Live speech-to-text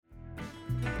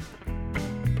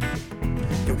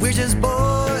We're just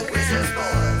boys.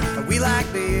 We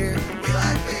like beer.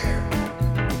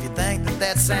 If you think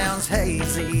that sounds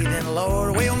hazy, then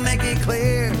Lord, we'll make it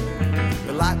clear.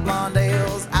 We like blonde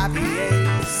ales,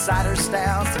 IPAs, cider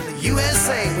stouts, in the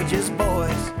USA. We're just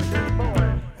boys.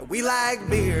 We like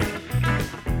beer.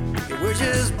 We're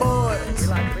just boys.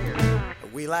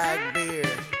 We like beer.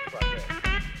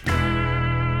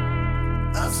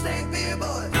 Upstate Beer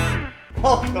Boys.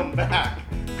 Welcome back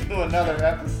to another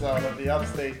episode of the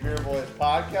Upstate Beer Boys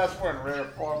podcast. We're in rare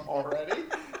form already.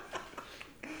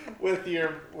 with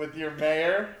your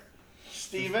mayor,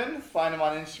 Steven. Find him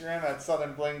on Instagram at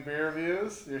Southern Bling Beer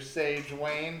Reviews. Your sage,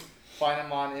 Wayne. Find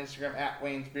him on Instagram at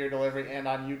Wayne's Beer Delivery and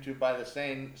on YouTube by the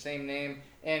same name.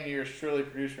 And yours truly,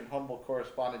 producer and humble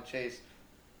correspondent, Chase.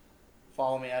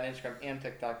 Follow me on Instagram and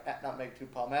TikTok at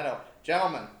Nutmeg2Palmetto.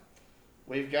 Gentlemen,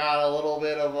 we've got a little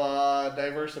bit of a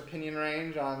diverse opinion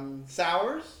range on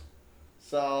sours.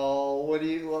 So,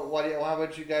 how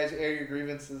about you guys air your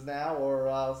grievances now,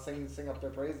 or sing up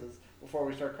their praises before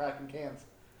we start cracking cans?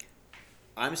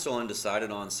 I'm still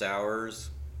undecided on sours.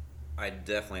 I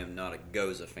definitely am not a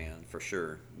Goza fan for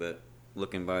sure, but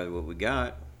looking by what we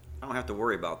got, I don't have to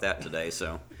worry about that today.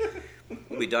 So,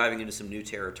 we'll be diving into some new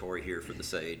territory here for the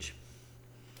Sage.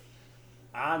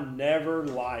 I never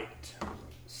liked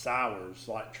sours,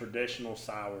 like traditional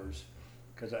sours,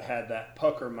 because it had that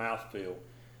pucker mouthfeel.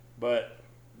 But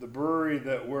the brewery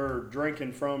that we're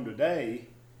drinking from today,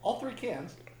 all three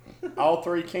cans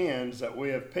that we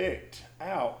have picked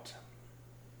out,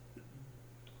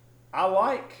 I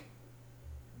like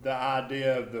the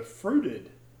idea of the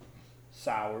fruited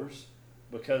sours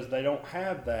because they don't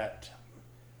have that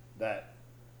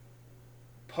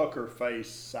pucker face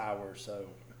sour. So,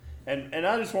 and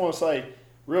I just want to say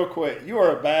real quick, you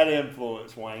are a bad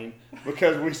influence, Wayne,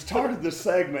 because we started this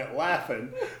segment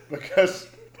laughing because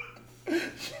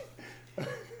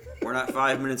we're not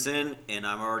 5 minutes in, and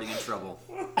I'm already in trouble.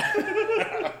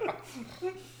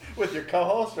 With your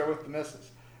co-host or with the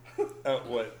missus?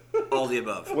 What? All the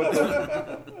above. With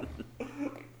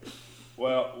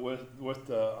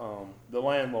the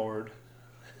landlord.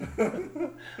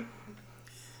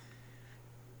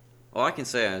 All I can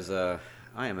say is I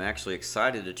am actually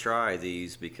excited to try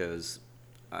these because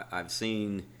I've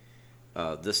seen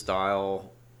this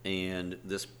style and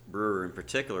this brewer in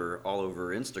particular all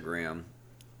over Instagram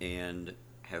and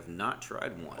have not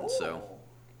tried one. Oh. So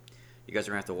you guys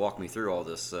are going to have to walk me through all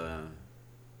this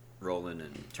rolling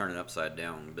and turning upside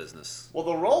down business. Well,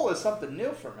 the roll is something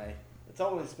new for me. It's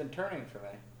always been turning for me.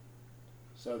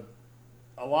 So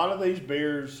a lot of these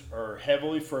beers are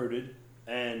heavily fruited.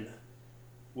 And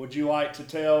would you like to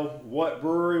tell what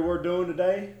brewery we're doing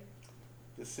today?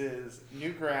 This is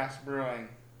Newgrass Brewing.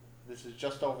 This is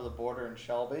just over the border in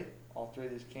Shelby. All three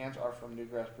of these cans are from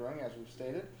Newgrass Brewing, as we've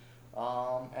stated.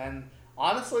 And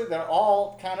honestly, they're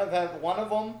all kind of have, one of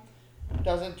them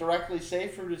doesn't directly say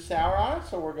fruited sour on it,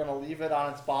 so we're going to leave it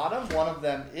on its bottom. One of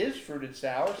them is fruited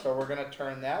sour, so we're going to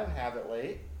turn that and have it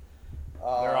late.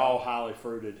 They're all highly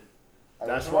fruited.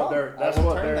 That's one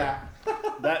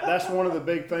of the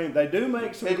big things. They do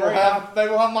make some. Maybe we'll have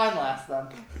mine last then.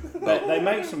 They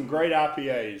make some great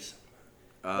IPAs.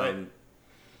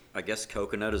 I guess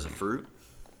coconut is a fruit.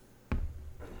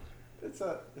 Is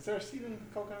there a seed in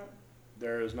coconut?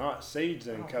 There is not seeds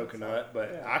in coconut,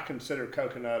 but yeah. I consider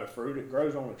coconut a fruit. It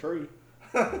grows on a tree.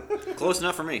 Close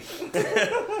enough for me.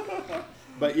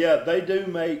 But yeah, they do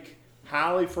make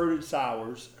highly fruited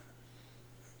sours.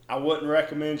 I wouldn't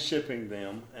recommend shipping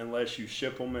them unless you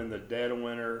ship them in the dead of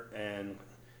winter and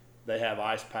they have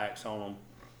ice packs on them.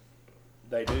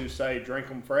 They do say drink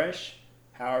them fresh.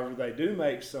 However, they do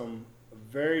make some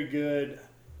very good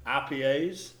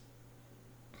IPAs.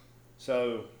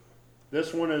 So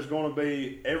this one is going to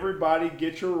be everybody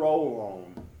get your roll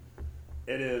on.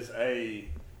 It is a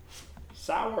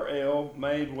sour ale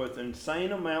made with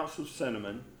insane amounts of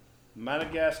cinnamon,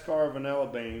 Madagascar vanilla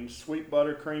beans, sweet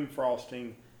buttercream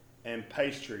frosting, and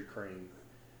pastry cream.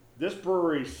 This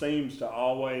brewery seems to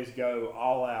always go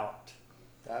all out.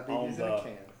 Diabetes in a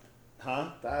can.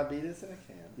 Huh? Diabetes in a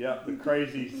can. Yep,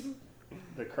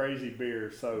 the crazy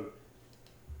beer. So,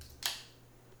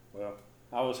 well,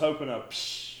 I was hoping a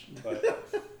psh, but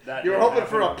that you were hoping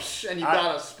for a psh, and you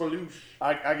got a sploosh.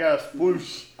 I got a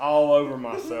sploosh all over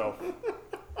myself.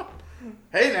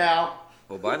 Hey now.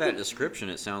 Well, by that description,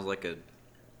 it sounds like a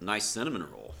nice cinnamon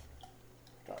roll.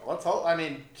 Let's hope. I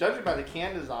mean, judging by the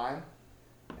can design,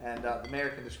 and the mayor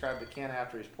can describe the can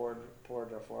after he's poured for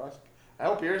us. I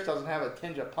hope yours doesn't have a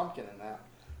tinge of pumpkin in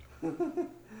that.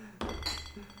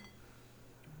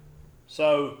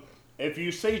 So, if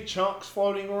you see chunks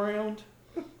floating around,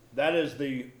 That is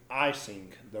the icing,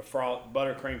 the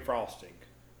buttercream frosting.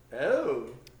 Oh.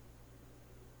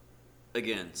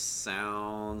 Again,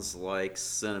 sounds like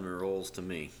cinnamon rolls to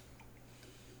me.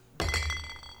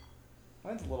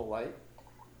 Mine's a little light.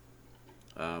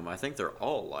 I think they're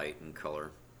all light in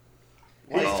color.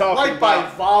 He's Light talking by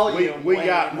about volume. We Wayne.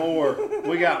 got more.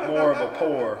 We got more of a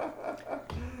pour.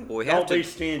 Well, we have Don't be to.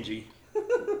 stingy.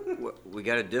 We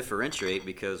got to differentiate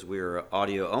because we're an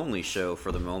audio only show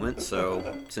for the moment.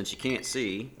 So since you can't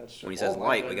see, That's true. when he says Oh, my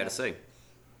light, we got to goodness. say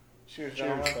Cheers, Cheers,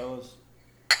 gentlemen. fellas.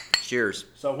 cheers.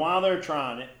 So while they're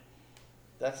trying it,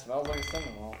 That smells like a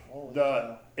cinnamon roll. Holy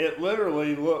cow. it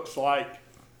literally looks like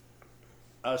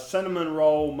a cinnamon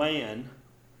roll man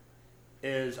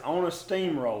is on a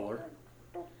steamroller,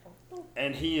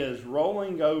 and he is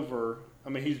rolling over. I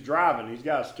mean, he's driving. He's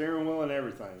got a steering wheel and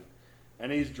everything,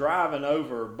 and he's driving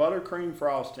over buttercream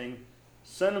frosting,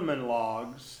 cinnamon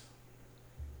logs.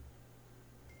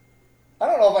 I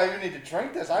don't know if I even need to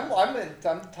drink this. I'm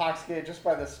intoxicated just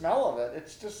by the smell of it.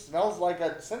 It just smells like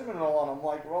a cinnamon roll, and I'm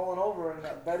like rolling over in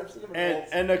that bed of cinnamon rolls.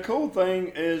 And the cool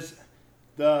thing is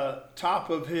the top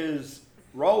of his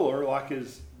roller, like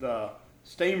the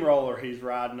steamroller he's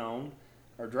riding on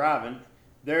or driving,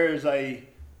 there is a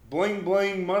bling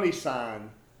bling money sign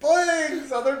Bling!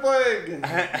 Southern bling!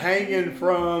 hanging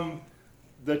from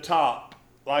the top,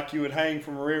 like you would hang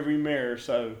from a rearview mirror.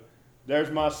 So there's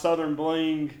my Southern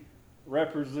bling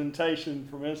representation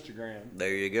from Instagram. There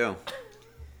you go.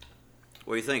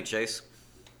 What do you think, Chase?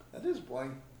 That is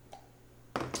bling.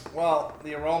 Well,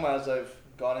 the aroma as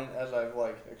I've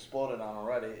like exploded on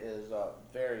already is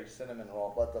very cinnamon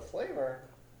roll, but the flavor,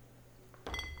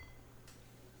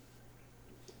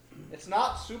 it's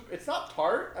not It's not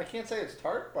tart. I can't say it's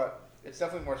tart, but it's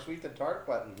definitely more sweet than tart.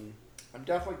 But I'm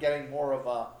definitely getting more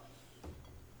of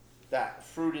that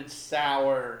fruited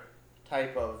sour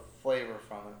type of flavor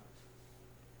from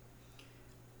it.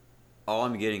 All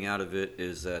I'm getting out of it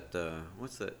is that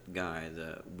what's that guy,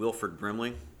 the Wilford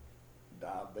Brimley?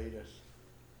 Diabetes.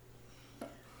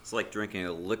 It's like drinking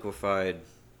a liquefied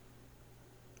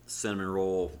cinnamon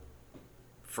roll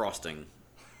frosting.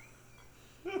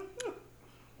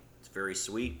 It's very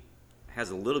sweet, has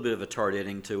a little bit of a tart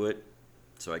ending to it,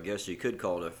 so I guess you could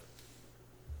call it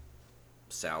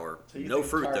a sour. So you No think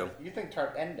fruit tart, though. You think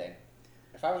tart ending?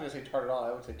 If I was gonna say tart at all,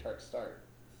 I would say tart start.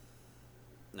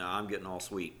 No, I'm getting all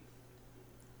sweet.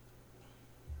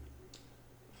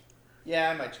 Yeah,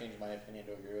 I might change my opinion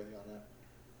to agree with you on that.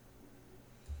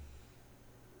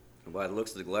 By the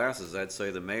looks of the glasses, I'd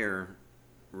say the mayor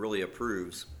really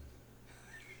approves.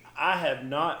 I have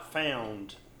not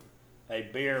found a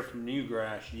beer from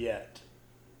Newgrass yet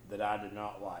that I did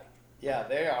not like. Yeah,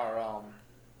 they are.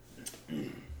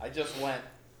 I just went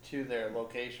to their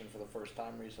location for the first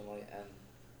time recently, and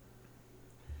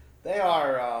they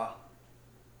are.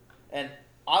 And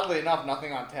oddly enough,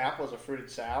 nothing on tap was a fruited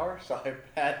sour, so I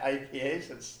had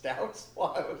IPAs and stouts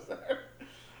while I was there.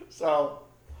 So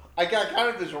I got kind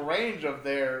of this range of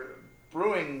their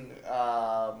brewing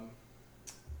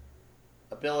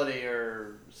ability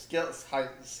or high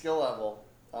skill level.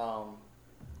 Well,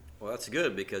 that's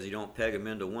good because you don't peg them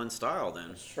into one style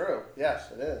then. It's true.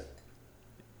 Yes, it is.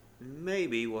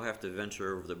 Maybe we'll have to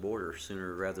venture over the border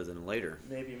sooner rather than later.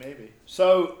 Maybe.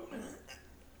 So,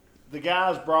 the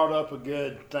guys brought up a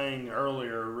good thing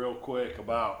earlier, real quick,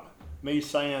 about me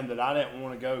saying that I didn't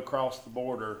want to go across the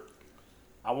border.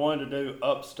 I wanted to do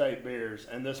upstate beers.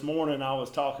 And this morning I was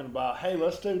talking about, hey,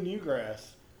 let's do Newgrass.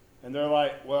 And they're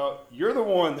like, well, you're the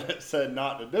one that said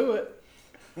not to do it.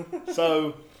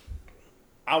 So,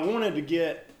 I wanted to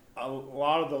get a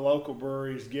lot of the local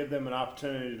breweries, give them an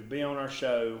opportunity to be on our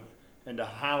show and to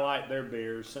highlight their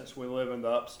beers since we live in the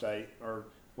upstate, or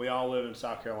we all live in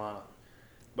South Carolina.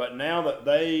 But now that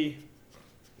they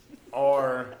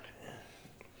are,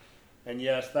 and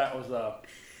yes, that was a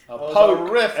poke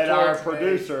riff at our towards me.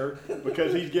 producer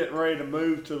because he's getting ready to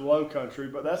move to the low country,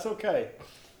 but that's okay.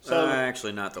 So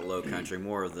Actually, not the low country,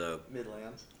 more of the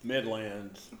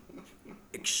Midlands.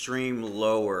 extreme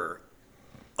lower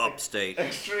upstate.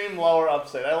 Extreme lower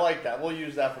upstate. I like that. We'll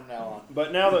use that from now on.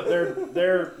 But now that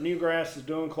their Newgrass is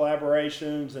doing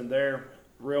collaborations and they're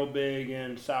real big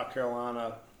in South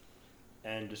Carolina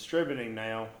and distributing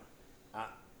now,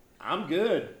 I'm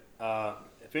good.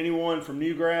 If anyone from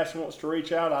Newgrass wants to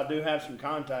reach out, I do have some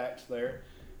contacts there.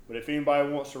 But if anybody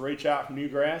wants to reach out from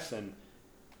Newgrass and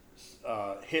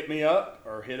hit me up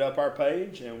or hit up our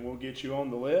page, and we'll get you on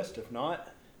the list. If not,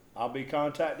 I'll be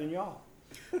contacting y'all.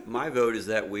 My vote is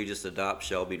that we just adopt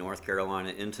Shelby, North Carolina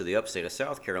into the upstate of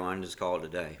South Carolina and just call it a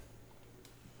day.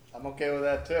 I'm okay with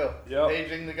that too. Yep.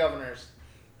 Paging the governors.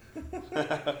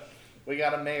 We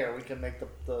got a mayor. We can make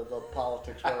the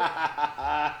politics work.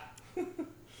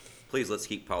 Please, let's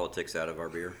keep politics out of our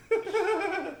beer.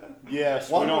 Yes,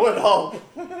 One would hope.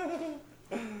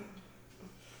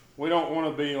 we don't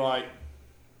want to be like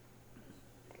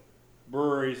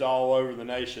breweries all over the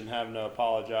nation having to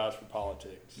apologize for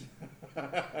politics.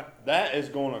 That is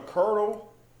going to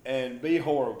curdle and be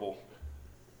horrible.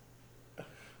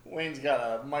 Wayne's got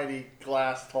a mighty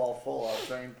glass tall full of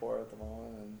drain pour at the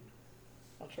moment, and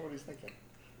I'm not sure what he's thinking.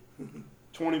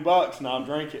 $20 and I'll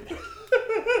drink it.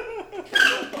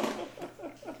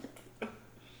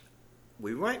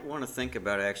 We might want to think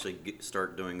about actually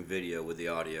start doing video with the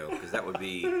audio, because that would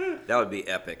be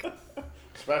epic.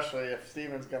 Especially if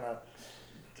Steven's gonna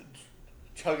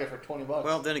chug it for $20.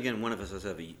 Well, then again, one of us has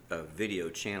a video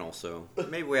channel, so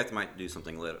maybe we might do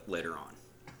something later on.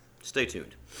 Stay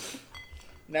tuned.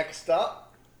 Next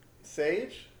up,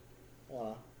 Sage.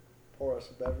 Wanna pour us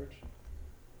a beverage?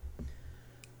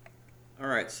 All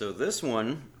right, so this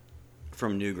one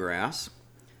from Newgrass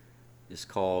is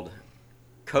called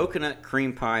Coconut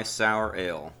Cream Pie Sour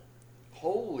Ale.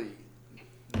 Holy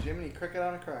Jiminy Cricket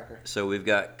on a cracker. So we've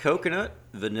got coconut,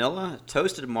 vanilla,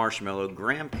 toasted marshmallow,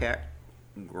 graham cracker,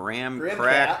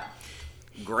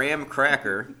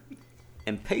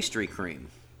 and pastry cream.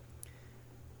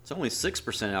 It's only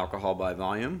 6% alcohol by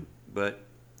volume, but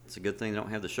it's a good thing they don't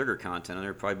have the sugar content in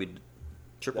there. It'd probably be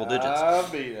triple digits.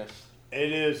 Diabetes.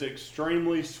 It is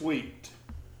extremely sweet.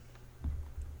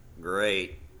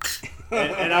 Great.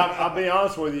 And I'll be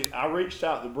honest with you, I reached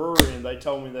out to the brewery and they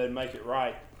told me they'd make it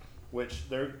right, which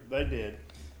they did.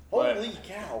 But Holy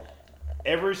cow.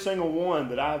 every single one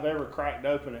that I've ever cracked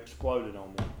open exploded on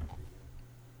me.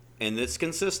 And it's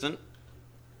consistent.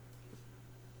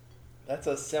 That's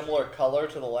a similar color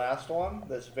to the last one.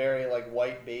 This very like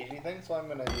white beigey thing, so I'm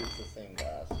gonna use the same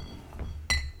glass.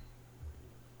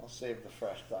 I'll save the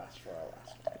fresh glass for our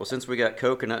last one. Well, since we got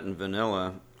coconut and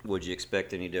vanilla, would you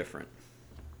expect any different?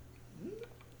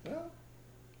 Well,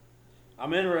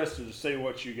 I'm interested to see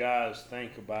what you guys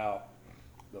think about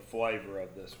the flavor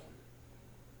of this one.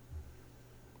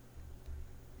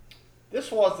 this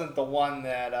wasn't the one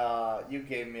that you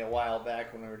gave me a while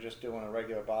back when we were just doing a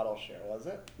regular bottle share, was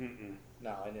it? Mm-mm.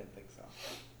 No, I didn't think so.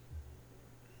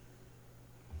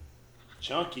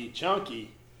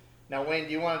 Chunky. Now, Wayne,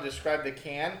 do you want to describe the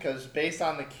can? Because based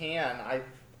on the can,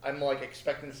 I'm like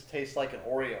expecting this to taste like an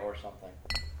Oreo or something.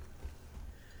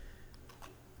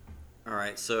 All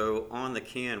right, so on the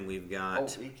can we've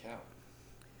got, Holy cow.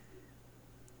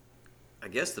 I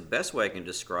guess the best way I can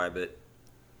describe it,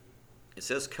 it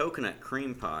says coconut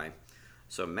cream pie.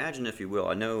 So imagine, if you will,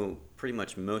 I know pretty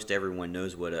much most everyone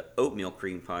knows what an oatmeal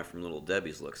cream pie from Little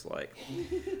Debbie's looks like.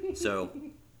 So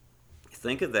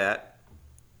think of that.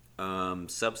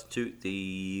 Substitute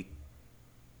the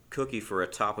cookie for a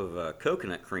top of a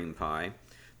coconut cream pie.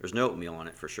 There's no oatmeal on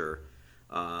it for sure.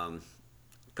 A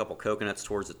couple coconuts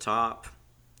towards the top,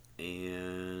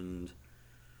 and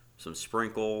some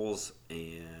sprinkles,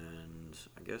 and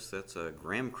I guess that's a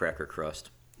graham cracker crust.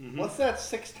 Mm-hmm. What's that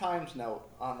 6 times note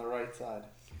on the right side?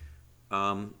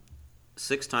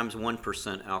 6 times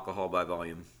 1% alcohol by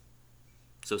volume,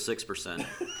 so 6%.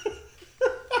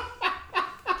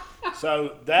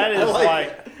 So that is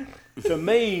like to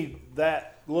me,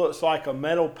 that looks like a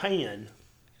metal pan.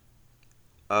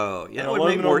 Oh yeah, An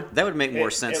that would make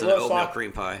more sense than an oatmeal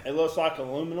cream pie. It looks like an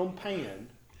aluminum pan.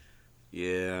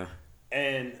 Yeah.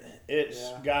 And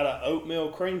it's got an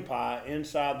oatmeal cream pie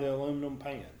inside the aluminum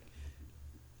pan.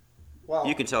 Well,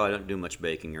 You can tell I don't do much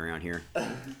baking around here.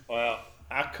 Well,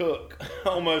 I cook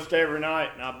almost every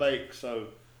night and I bake, so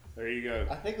there you go.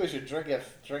 I think we should drink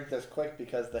this quick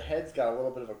because the head's got a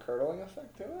little bit of a curdling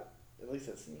effect to it. At least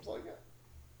it seems like it.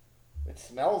 It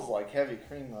smells like heavy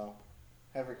cream though.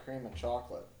 Heavy cream and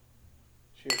chocolate.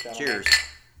 Cheers, gentlemen. Cheers.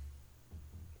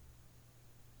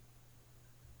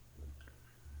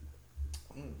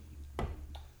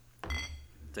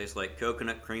 Tastes like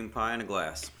coconut cream pie in a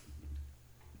glass.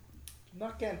 I'm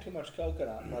not getting too much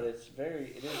coconut, but it is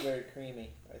very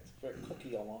creamy. It's very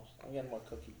cookie almost. I'm getting more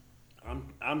cookie.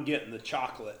 I'm getting the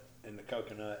chocolate and the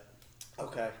coconut.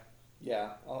 Okay. Yeah,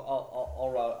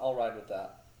 I'll ride with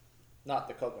that. Not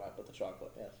the coconut, but the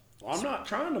chocolate. Yes. Well, I'm not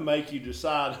trying to make you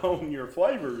decide on your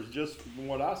flavors, just from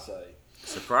what I say.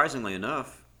 Surprisingly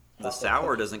enough, the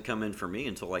sour doesn't come in for me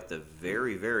until like the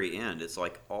very, very end. It's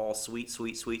like all sweet.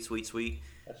 That's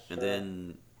And true.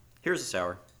 then here's the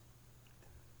sour.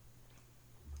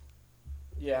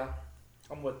 Yeah,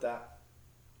 I'm with that.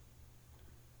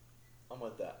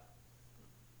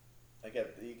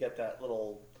 You get that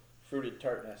little fruited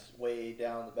tartness way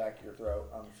down the back of your throat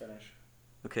on the finish.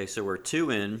 Okay, so we're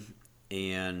 2 in,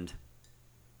 and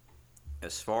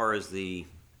as far as the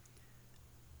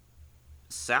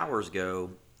sours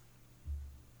go,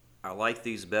 I like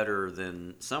these better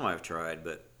than some I've tried,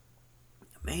 but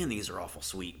man, these are awful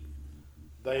sweet.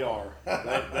 They are.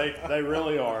 They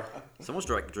really are. It's almost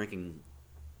like drinking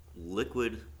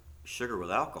liquid sugar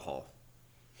with alcohol.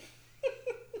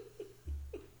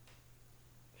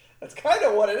 That's kind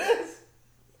of what it is.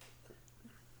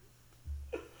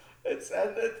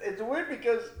 It's weird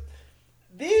because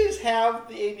these have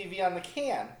the ABV on the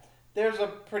can. There's a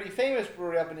pretty famous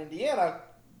brewery up in Indiana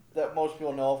that most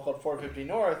people know of called 450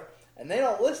 North, and they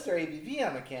don't list their ABV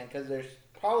on the can because they're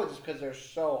probably just because they're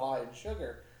so high in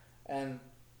sugar. And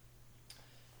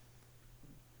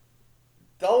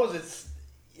those,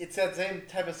 it's that same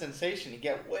type of sensation. You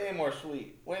get way more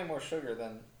sweet, way more sugar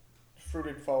than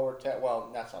fruited forward.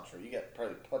 Well, that's not true. You get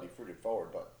plenty fruited forward,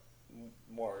 but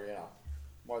more,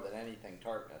 more than anything,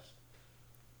 tartness.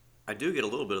 I do get a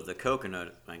little bit of the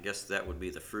coconut. I guess that would be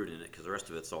the fruit in it because the rest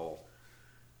of it's all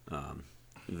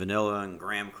vanilla and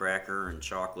graham cracker and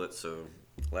chocolate. So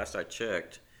last I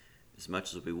checked, as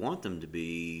much as we want them to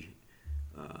be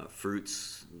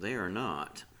fruits, they are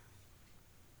not.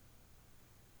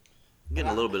 I'm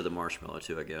getting a little bit of the marshmallow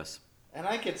too, I guess. And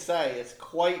I could say it's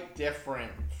quite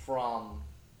different from,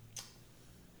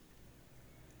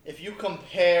 if you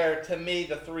compare, to me,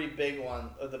 the three big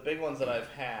ones, or the big ones that I've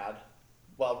had,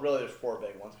 well, really there's four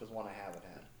big ones because one I haven't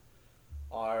had,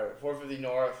 are 450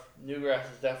 North,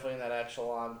 Newgrass is definitely in that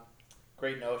echelon,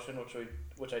 Great Notion,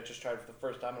 which I just tried for the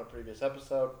first time in a previous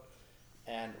episode,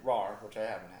 and RAR, which I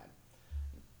haven't had.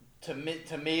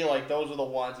 To me, like, those are the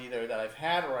ones either that I've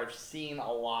had or I've seen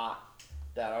a lot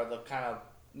that are the kind of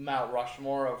Mount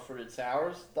Rushmore of fruited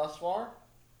sours thus far,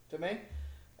 to me.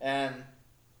 And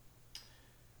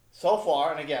so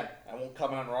far, and again, I won't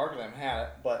comment on RAR because I haven't had it,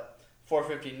 but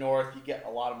 450 North, you get a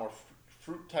lot of more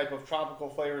fruit type of tropical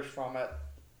flavors from it.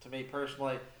 To me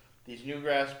personally, these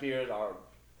Newgrass beers are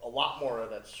a lot more of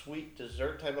that sweet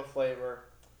dessert type of flavor.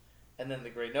 And then the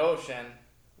Great Notion,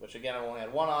 which again I only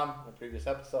had one on in the previous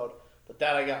episode, but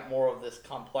that I got more of this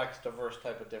complex, diverse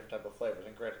different type of flavors.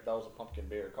 And granted, that was a pumpkin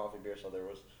beer, coffee beer, so there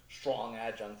was strong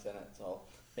adjuncts in it. So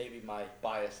maybe my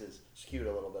bias is skewed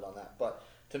a little bit on that. But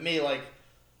to me, like,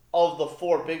 of the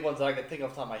four big ones that I could think of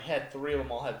off the top of my head, three of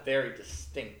them all have very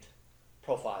distinct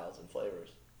profiles and flavors.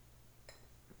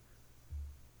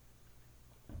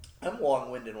 I'm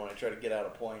long-winded when I try to get out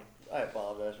a point. I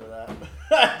apologize for that.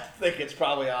 I think it's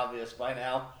probably obvious by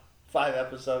now. 5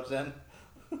 episodes in.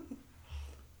 That's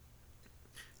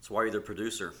why you're the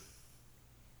producer.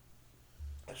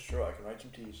 That's true. I can write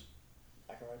some teas.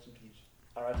 I'll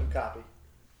write some copy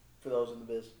for those in the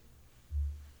biz.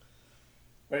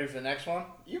 Ready for the next one?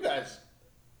 You guys,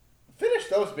 finish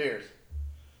those beers.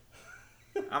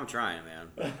 I'm trying, man.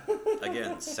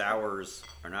 Again, sours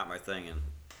are not my thing, and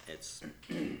it's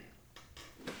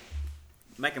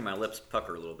making my lips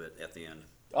pucker a little bit at the end.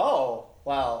 Oh,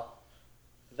 wow.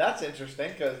 That's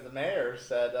interesting because the mayor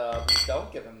said we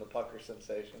don't give him the pucker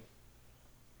sensation.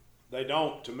 They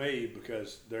don't to me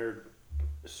because they're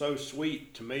so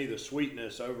sweet. To me, the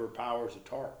sweetness overpowers the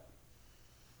tart.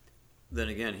 Then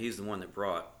again, he's the one that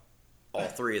brought all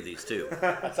three of these too.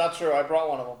 That's not true. I brought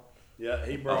one of them. Yeah,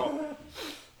 he brought.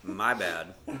 My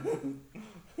bad.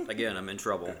 Again, I'm in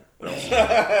trouble.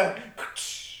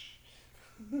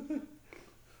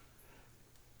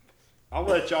 I'll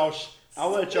let y'all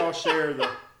share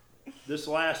this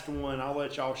last one. I'll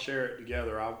let y'all share it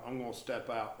together. I'm gonna step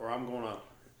out, or I'm gonna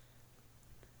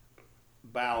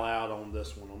bow out on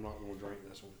this one. I'm not gonna drink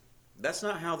this one. That's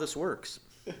not how this works.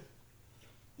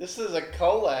 This is a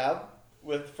collab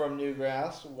from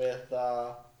Newgrass with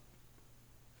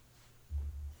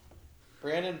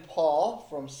Brandon Paul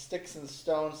from Sticks and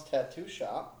Stones Tattoo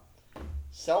Shop.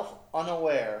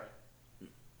 Self-Unaware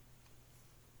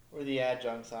were the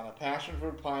adjuncts on it. Passion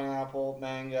fruit, pineapple,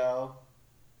 mango,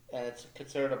 and it's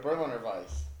considered a Berliner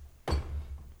Weiss.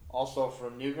 Also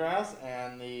from Newgrass,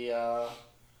 and the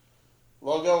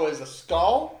logo is a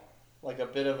skull, like a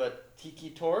bit of a tiki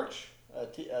torch, a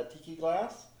tiki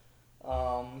glass.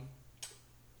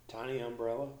 Tiny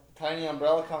umbrella. Tiny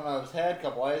umbrella coming out of his head,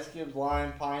 couple ice cubes,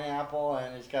 lime, pineapple,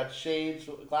 and he's got shades,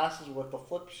 glasses with the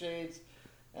flip shades,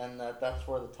 and that's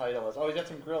where the title is. Oh, he's got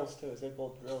some grills too. He's got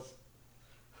gold grills.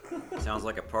 Sounds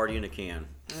like a party in a can.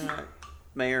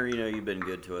 Mayor, you've been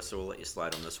good to us, so we'll let you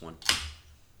slide on this one.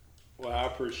 Well, I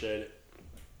appreciate it.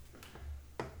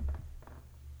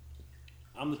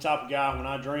 I'm the type of guy, when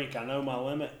I drink, I know my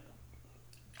limit.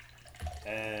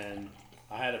 And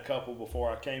I had a couple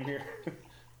before I came here,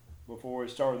 before we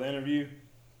started the interview.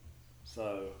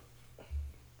 So.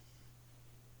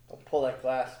 Don't pull that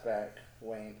glass back,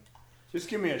 Wayne. Just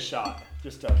give me a shot.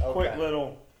 Just a quick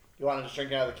little. You want to just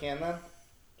drink out of the can then?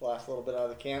 Blast a little bit out of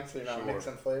the can so you're not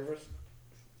mixing flavors.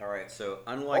 All right, so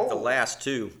unlike the last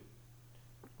two,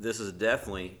 this is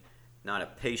definitely not a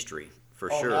pastry for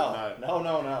sure.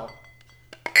 No.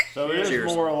 So it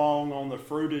Cheers. is more along on the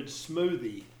fruited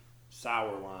smoothie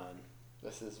sour line.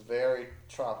 This is very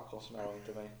tropical smelling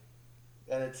to me.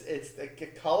 And it's a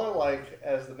color like,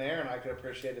 as the mayor and I could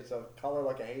appreciate, it's a color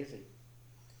like a hazy.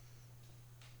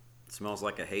 It smells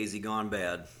like a hazy gone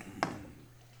bad.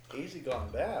 Hazy gone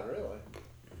bad, really.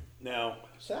 Now,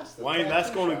 That's Wayne, that's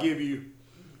going to give you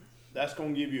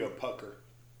a pucker.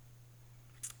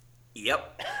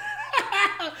 Yep.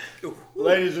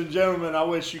 Ladies and gentlemen, I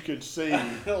wish you could see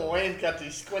Wayne's got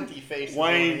these squinty faces.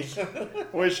 Wayne's. I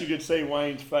wish you could see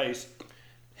Wayne's face.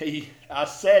 I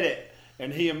said it,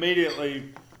 and he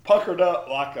immediately puckered up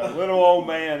like a little old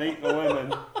man eating a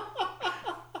lemon.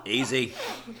 Easy.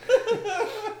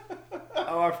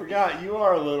 Oh, I forgot. You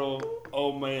are a little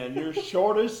old man. You're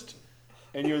shortest,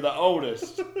 and you're the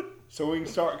oldest. So we can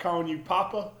start calling you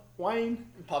Papa Wayne?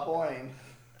 Papa Wayne.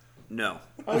 No.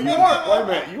 Oh, you are. Wait a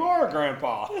minute. You are a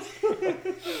grandpa.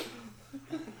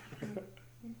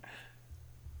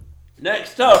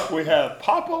 Next up, we have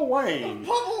Papa Wayne.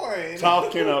 Papa Wayne.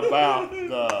 Talking about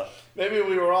the Maybe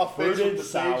we were off base with the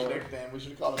sour. stage nickname. We should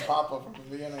have called him Papa from the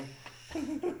beginning.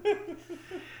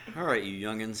 All right, you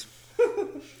youngins.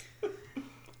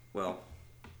 Well,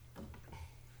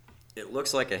 it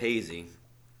looks like a hazy,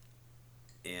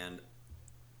 and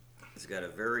it's got a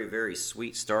very, very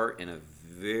sweet start and a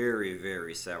very,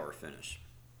 very sour finish.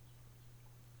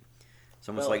 It's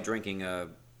almost like drinking a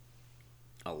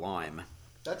lime.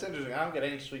 That's interesting. I don't get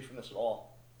any sweet from this at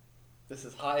all. This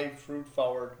is high fruit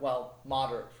forward. Well,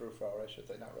 moderate fruit forward, I should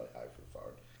say. Not really high fruit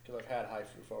forward, because I've had high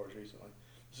fruit forwards recently.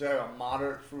 So I have a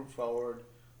moderate fruit forward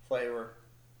flavor.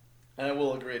 And I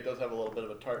will agree, it does have a little bit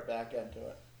of a tart back end to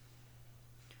it.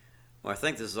 Well, I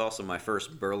think this is also my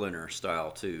first Berliner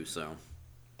style, too, so.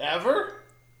 Ever?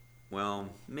 Well,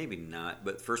 maybe not,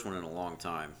 but first one in a long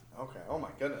time. Okay. Oh my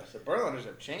goodness, the Berliners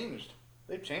have changed.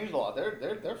 They've changed a lot.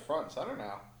 They're front and center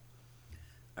now.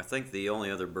 I think the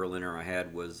only other Berliner I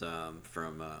had was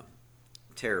from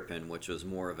Terrapin, which was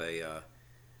more of a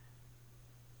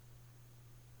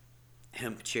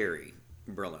hemp cherry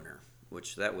Berliner,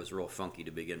 which that was real funky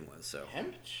to begin with. So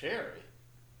Hemp cherry.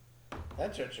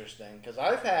 That's interesting because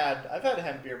I've had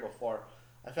hemp beer before.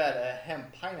 I've had a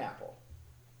hemp pineapple.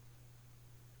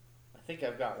 I think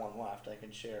I've got one left. I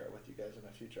can share it with you guys in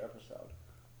a future episode.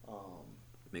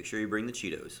 make sure you bring the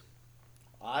Cheetos.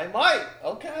 I might.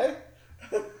 Okay.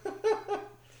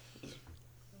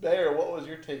 Bear, what was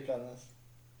your take on this?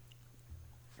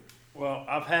 Well,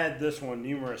 I've had this one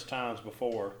numerous times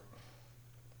before.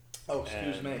 Oh,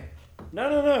 excuse me.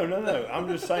 No. I'm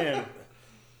just saying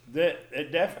that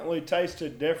it definitely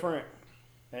tasted different,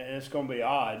 and it's going to be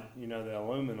odd. You know, the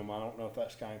aluminum, I don't know if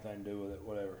that's got anything to do with it,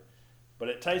 whatever. But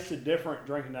it tasted different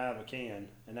drinking out of a can,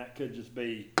 and that could just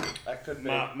be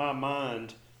my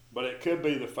mind. But it could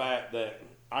be the fact that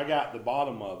I got the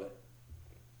bottom of it.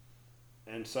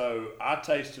 And so I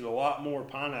tasted a lot more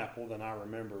pineapple than I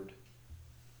remembered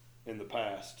in the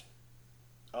past.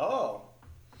 Oh,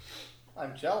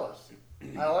 I'm jealous.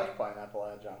 I like pineapple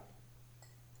adjunct.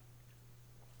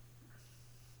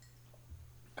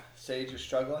 Sage is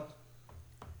struggling?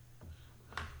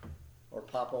 Or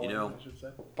Papa Wayne, I should say.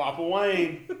 Papa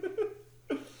Wayne.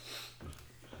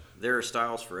 There are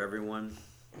styles for everyone.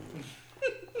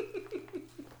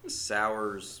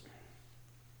 Sours,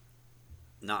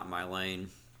 not my lane.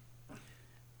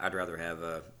 I'd rather have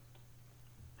I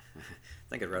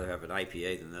think I'd rather have an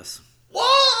IPA than this. What?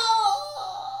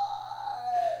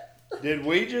 Did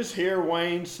we just hear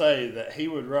Wayne say that he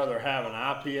would rather have an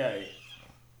IPA?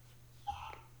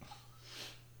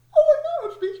 Oh my God,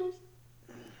 I'm speechless.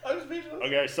 I'm speechless.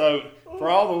 Okay, so for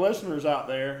all the listeners out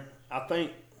there, I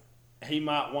think he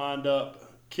might wind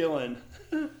up killing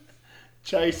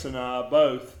Chase and I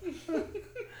both.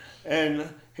 And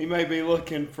he may be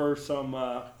looking for some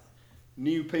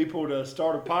new people to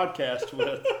start a podcast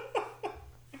with.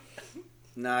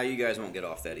 Nah, you guys won't get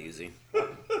off that easy.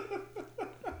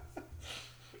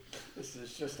 This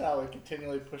is just how we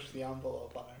continually push the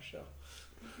envelope on our show.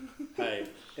 Hey,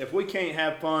 if we can't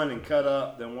have fun and cut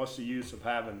up, then what's the use of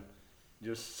having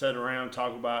just sit around and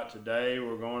talk about today?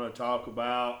 We're going to talk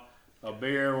about a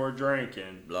beer we're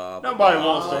drinking. Blah, blah, Nobody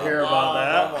blah, wants to hear about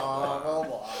that.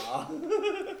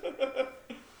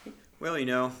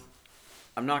 Well,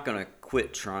 I'm not going to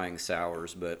quit trying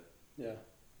sours, but Yeah.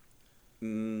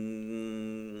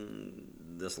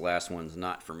 this last one's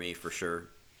not for me for sure.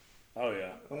 Oh,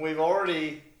 yeah. And we've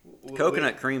already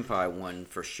Coconut cream pie one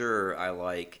for sure. I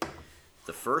like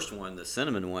the first one, the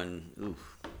cinnamon one. Ooh,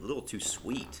 a little too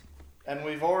sweet. And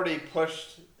we've already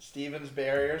pushed Steven's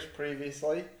barriers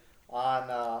previously on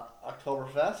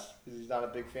Oktoberfest because he's not a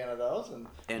big fan of those, and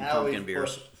now pumpkin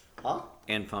beers. Huh?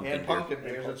 And pumpkin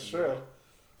beers. It's true.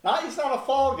 He's not a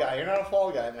fall guy. You're not a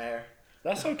fall guy, Mayor.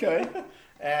 That's okay.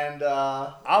 And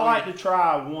I like to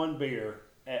try one beer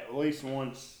at least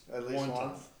once. At least once.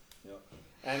 Time. Yep.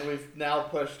 And we've now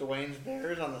pushed Wayne's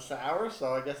beers on the sour,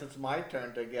 so I guess it's my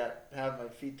turn to have my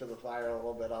feet to the fire a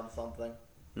little bit on something.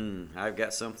 I've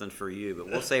got something for you, but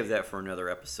we'll save that for another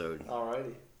episode.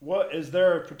 Alrighty. What is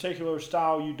there a particular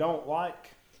style you don't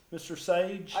like, Mr.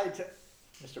 Sage?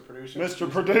 Mr. Producer. Mr.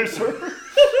 Producer.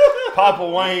 Papa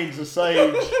Wayne's a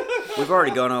sage. We've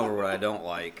already gone over what I don't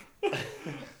like.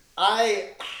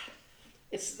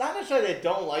 It's not necessarily that I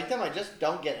don't like them. I just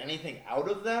don't get anything out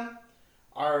of them.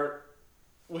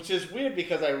 Which is weird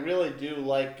because I really do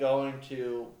like going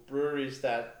to breweries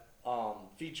that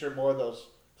feature more of those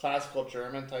classical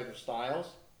German type of styles.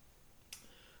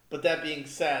 But that being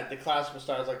said, the classical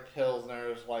styles like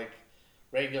Pilsners, like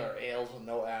regular ales with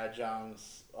no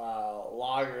adjuncts,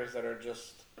 lagers that are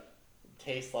just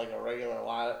taste like a regular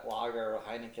lager or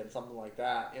Heineken, something like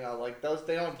that. Like those,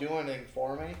 they don't do anything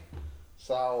for me.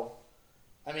 So,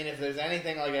 I mean, if there's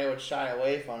anything like I would shy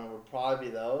away from, it would probably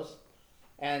be those.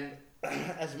 And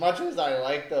as much as I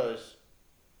like those,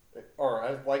 or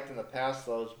I've liked in the past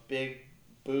those big,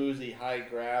 boozy,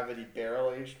 high-gravity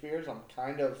barrel-aged beers, I'm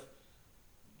kind of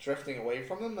drifting away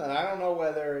from them. And I don't know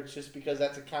whether it's just because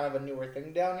that's a kind of a newer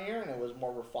thing down here and it was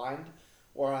more refined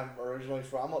where I'm originally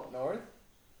from up north.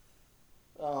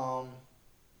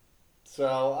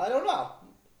 So, I don't know.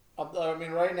 I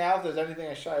mean, right now, if there's anything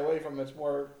I shy away from, it's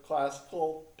more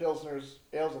classical Pilsners,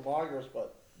 ales, and lagers,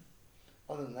 but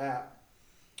other than that,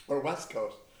 or West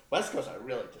Coast. West Coast I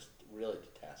really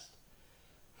detest.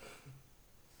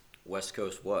 West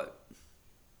Coast what?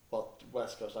 Well,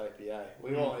 West Coast IPA.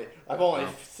 I've only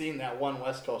seen that one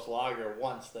West Coast lager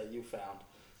once that you found.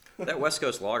 That West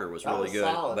Coast lager was That really was good,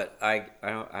 solid. but I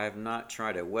have not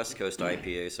tried a West Coast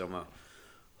IPA, so I'm gonna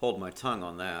hold my tongue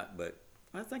on that. But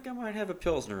I think I might have a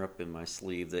Pilsner up in my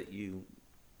sleeve that you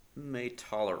may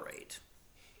tolerate.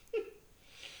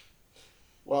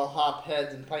 Well, hop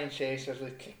heads and pint chasers,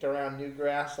 we've kicked around New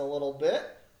Grass a little bit.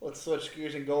 Let's switch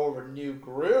gears and go over New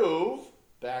Groove,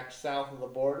 back south of the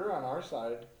border on our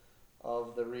side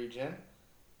of the region,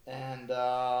 and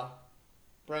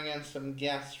bring in some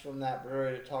guests from that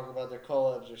brewery to talk about their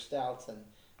collabs or stouts and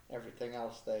everything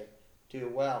else they do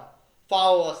well.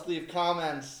 Follow us, leave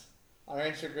comments on our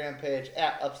Instagram page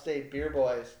at Upstate Beer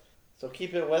Boys. So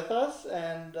keep it with us,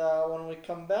 and when we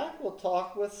come back, we'll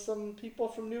talk with some people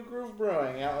from New Groove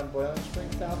Brewing out in Boiling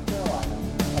Spring, South Carolina.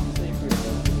 Upstate Beer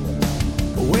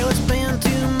Boys. Well, it's been 2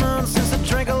 months since I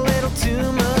drank a little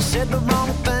too much. Said the wrong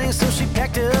thing, so she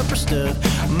packed up her stuff.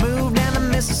 Moved down to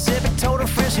Mississippi, told her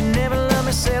friend she never loved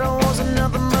me. Said I wasn't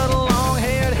nothing but a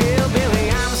long-haired hillbilly.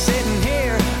 I'm sitting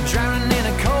here, drowning in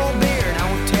a cold beer, and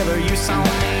I won't tell her you saw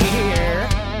me here.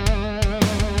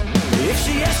 If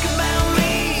she asks about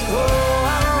me, whoa,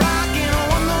 I'm rockin', I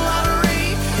won the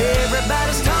lottery.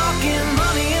 Everybody's talking,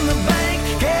 money in the bank,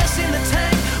 gas in the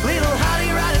tank, little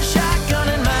hottie riding shotgun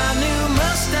in my new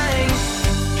Mustang.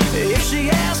 If she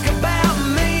asks about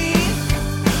me,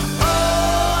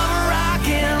 oh, I'm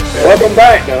rockin'. Welcome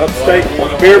back to Upstate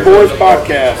Beer Boys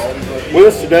Podcast. With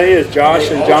us today is Josh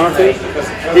and Jonathan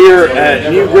here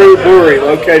at New Groove Brewery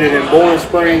located in Boiling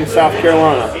Spring, South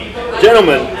Carolina.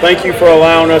 Gentlemen, thank you for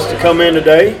allowing us to come in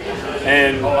today,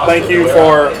 and thank you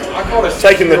for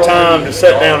taking the time to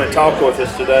sit down and talk with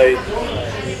us today.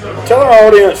 Tell our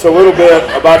audience a little bit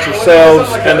about yourselves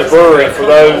and the brewery for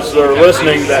those that are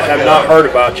listening that have not heard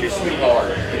about you.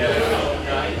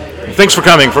 Thanks for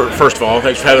coming, first of all.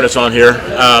 Thanks for having us on here.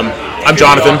 I'm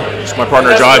Jonathan. It's my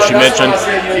partner Josh, you mentioned.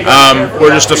 We're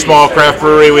just a small craft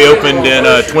brewery. We opened in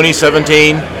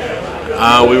 2017.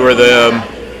 We were the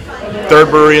third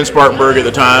brewery in Spartanburg at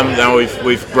the time. Now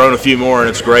we've grown a few more, and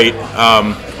it's great.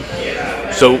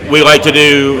 So we like to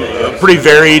do a pretty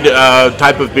varied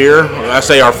type of beer. I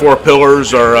say our 4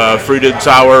 pillars are fruited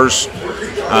sours,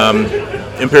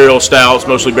 imperial stouts,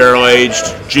 mostly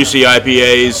barrel-aged, juicy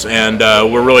IPAs, and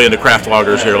we're really into craft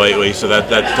lagers here lately, so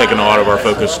that's taken a lot of our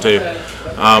focus too.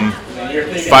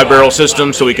 5-barrel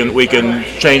system, so we can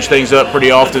change things up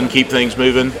pretty often, keep things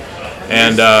moving,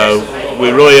 and we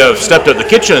really have stepped up the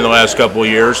kitchen in the last couple of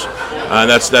years.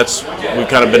 That's we've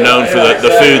kind of been known for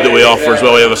the food that we offer as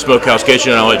well. We have a smokehouse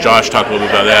kitchen, and I'll let Josh talk a little bit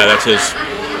about that. That's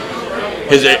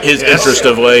his interest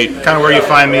of late. Kind of where you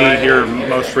find me here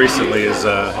most recently is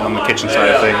on the kitchen side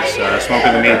of things,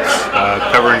 smoking the meats,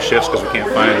 covering shifts because we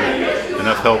can't find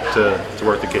enough help to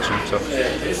work the kitchen. So,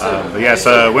 but yes,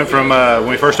 went from when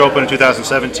we first opened in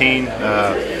 2017.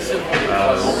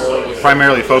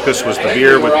 Primarily focus was the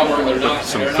beer with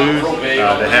some food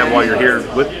to have while you're here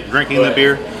with drinking the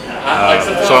beer.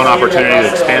 Saw an opportunity to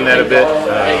expand that a bit,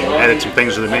 added some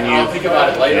things to the menu,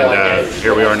 and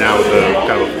here we are now with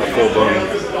kind of a full-blown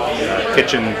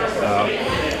kitchen.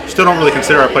 Still don't really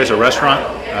consider our place a restaurant.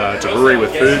 It's a brewery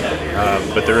with food,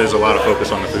 but there is a lot of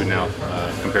focus on the food now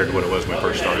compared to what it was when we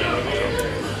first started.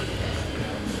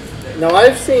 Now,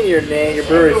 I've seen your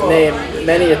brewery's name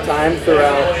many a time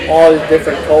throughout all the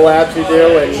different collabs you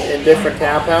do in different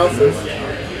tap houses.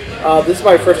 This is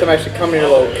my first time actually coming to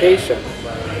your location.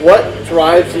 What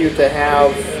drives you to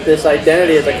have this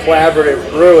identity as a collaborative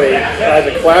brewery,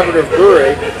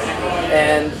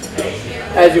 and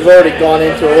as you've already gone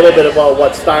into a little bit about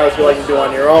what styles you like to do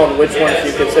on your own, which ones do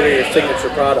you consider your signature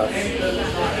products?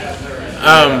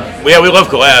 We love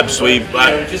collabs.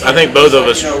 I think both of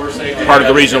us, part of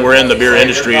the reason we're in the beer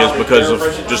industry is because of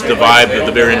just the vibe of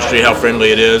the beer industry, how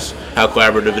friendly it is, how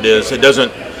collaborative it is. It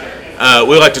doesn't.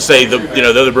 We like to say the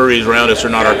other breweries around us are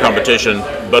not our competition.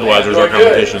 Budweiser's our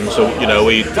competition. So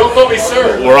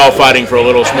we're all fighting for a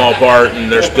little small part,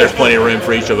 and there's plenty of room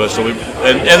for each of us. So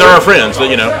and they're our friends.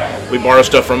 We borrow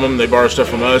stuff from them, they borrow stuff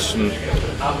from us, and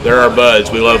they're our buds.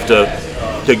 We love to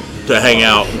hang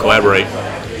out and collaborate.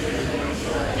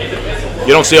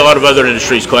 You don't see a lot of other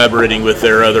industries collaborating with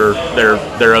their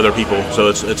other people, so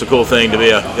it's a cool thing to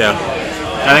be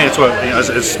I think it's what as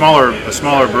a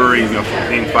smaller brewery,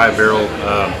 being 5 barrel,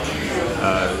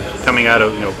 coming out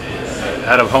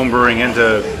of home brewing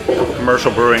into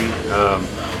commercial brewing.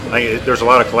 I think there's a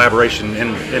lot of collaboration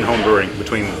in home brewing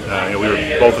between. We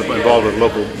were both involved with a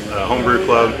local homebrew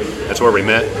club. That's where we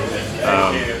met.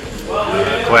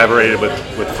 Collaborated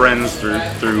with friends through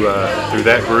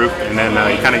that group, and then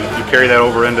you carry that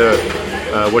over into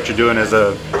what you're doing as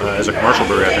a commercial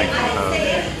brewery. I think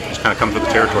just kind of comes with the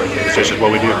territory. It's just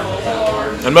what we do.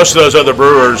 And most of those other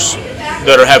brewers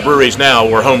that have breweries now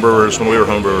were home brewers when we were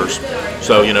home brewers.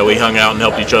 So we hung out and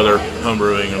helped each other home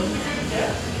brewing, and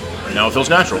now it feels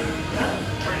natural.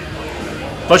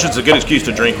 Plus, it's a good excuse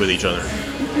to drink with each other.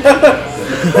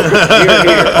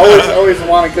 Here. Always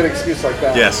want a good excuse like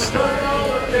that. Yes.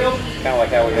 Kind of like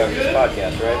how we have this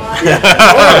podcast, right?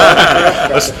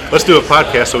 Let's do a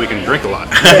podcast so we can drink a lot.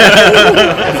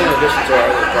 That's in addition to our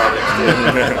other projects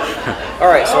too. All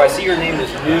right, so I see your name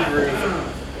is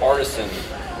Groove Artisan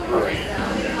Brewery,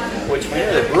 which when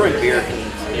you're the brewing beer can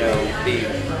be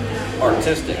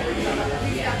artistic.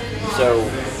 So,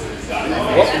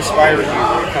 what inspired you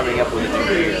when coming up with a new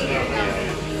beer?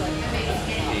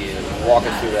 Walk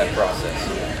us through that process.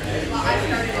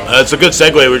 It's a good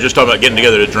segue. We were just talking about getting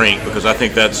together to drink, because I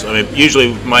think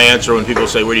usually my answer when people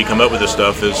say, where do you come up with this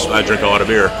stuff, is I drink a lot of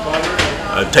beer.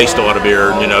 I taste a lot of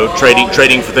beer,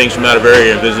 trading for things from out of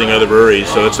area and visiting other breweries.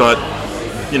 So it's not,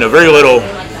 very little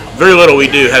we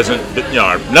do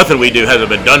nothing we do hasn't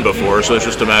been done before. So it's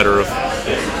just a matter of,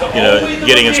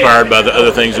 getting inspired by the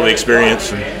other things that we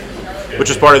experience, which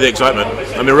is part of the excitement.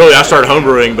 Really, I started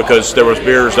homebrewing because there was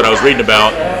beers that I was reading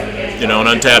about, on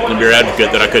Untapped and Beer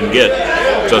Advocate that I couldn't get.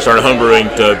 So I started homebrewing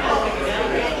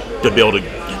to be able to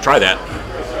try that.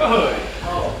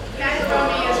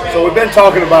 So we've been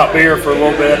talking about beer for a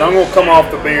little bit. I'm going to come off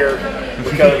the beer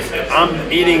because I'm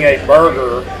eating a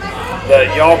burger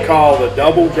that y'all call the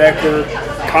double-decker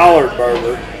collard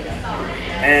burger.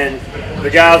 And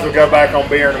the guys will go back on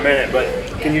beer in a minute.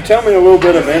 But can you tell me a little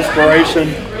bit of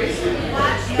inspiration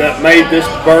that made this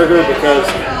burger? Because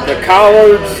the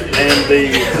collards and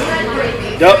the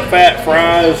duck fat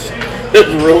fries is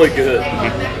really good.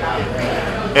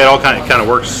 It all kind of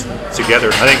works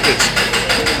together. I think it's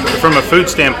from a food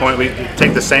standpoint, we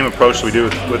take the same approach we do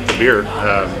with the beer.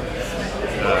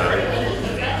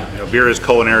 Beer is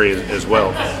culinary as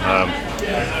well.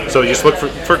 So you just look for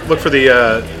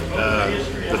the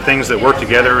things that work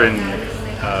together and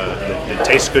that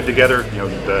taste good together.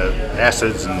 The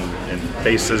acids and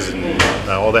bases and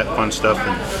all that fun stuff,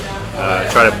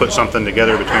 and try to put something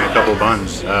together between a couple of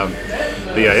buns.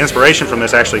 The inspiration from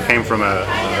this actually came from a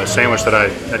sandwich that I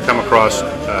had come across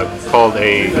called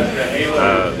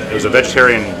it was a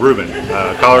vegetarian Reuben,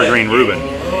 collard green Reuben,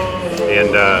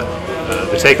 and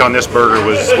the take on this burger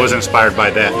was inspired by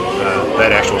that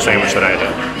actual sandwich that I had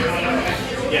had.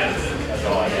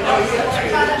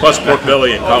 Plus pork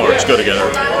belly and collards go together.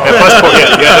 And plus pork,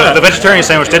 the vegetarian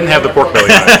sandwich didn't have the pork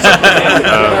belly on it. So,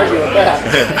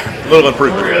 a little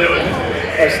improvement.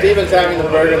 Steven's having the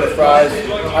burger and the fries.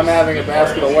 I'm having a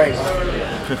basket of wings.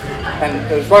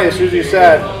 And it was funny, as soon as you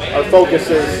said, our focus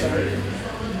is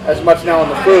as much now on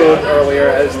the food earlier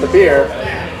as the beer.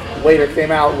 The waiter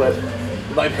came out with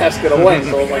my basket of wings,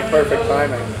 so it was like perfect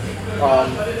timing.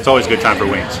 It's always a good time for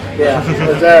wings. Yeah.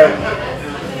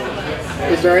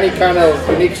 Is there any kind of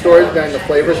unique stories behind the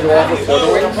flavors you offer for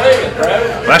the wings?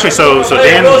 Well, actually, so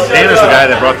Dan is the guy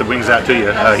that brought the wings out to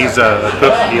you. He's a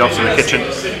cook. He helps in the kitchen.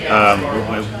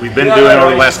 We've been doing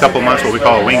over the last couple of months what we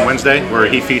call a Wing Wednesday, where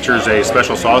he features a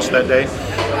special sauce that day.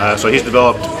 So he's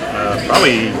developed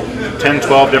probably 10,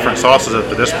 12 different sauces up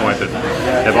to this point that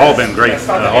have all been great,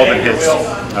 all been hits.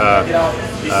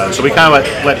 So we kind of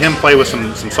let him play with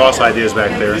some sauce ideas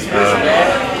back there.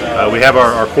 We have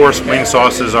our core wing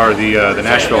sauces are the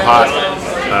Nashville Hot,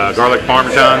 garlic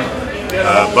parmesan,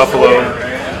 buffalo,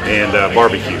 and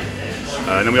barbecue.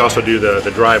 And then we also do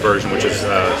the dry version, which is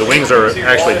the wings are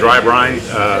actually dry brine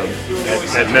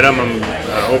at minimum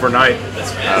overnight,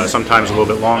 sometimes a little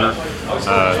bit longer,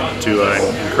 to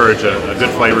encourage a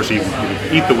good flavor. So you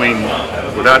eat the wing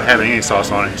without having any sauce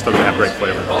on it, it's still going to have great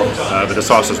flavor. But the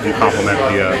sauces do complement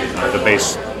the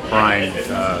base brine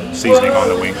seasoning on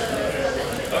the wing.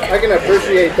 I can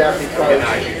appreciate that because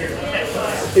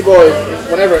people always,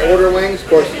 whenever I order wings, of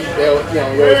course, you always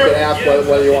get asked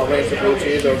whether you want wings with blue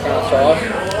cheese or what kind of sauce.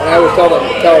 And I always tell them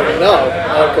no,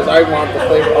 because I want the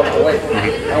flavor of the wing.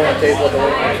 I want to taste what the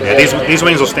wing actually is. These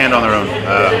wings will stand on their own,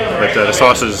 but the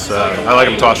sauces, I like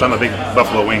them tossed. I'm a big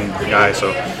buffalo wing guy,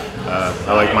 so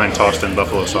I like mine tossed in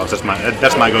buffalo sauce. That's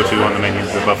my go-to on the menu,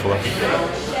 the buffalo.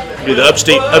 Do the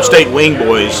Upstate Wing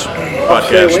Boys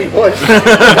podcast. Wing Boys.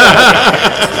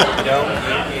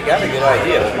 You got a good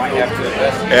idea. We might have to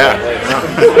investigate later.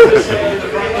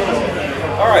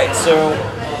 All right, so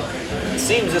it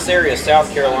seems this area of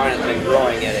South Carolina has been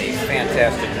growing at a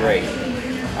fantastic rate.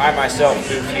 I myself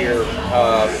moved here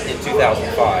in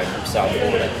 2005 from South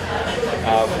Florida.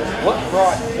 What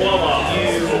brought you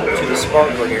to the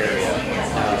Spartanburg area?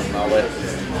 I'll let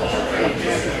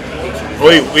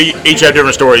We each have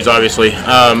different stories, obviously.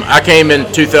 I came in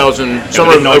 2000,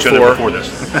 summer of 04. Before this.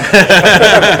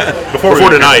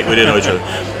 Before tonight, we didn't know each other.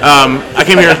 I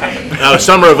came here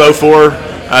summer of 04,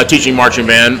 teaching marching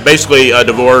band. Basically a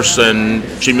divorce, and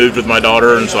she moved with my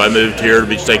daughter, and so I moved here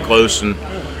to stay close. And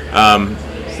I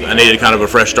needed kind of a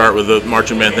fresh start with the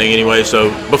marching band thing anyway.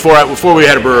 So before we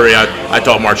had a brewery, I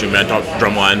taught marching band, taught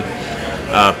drumline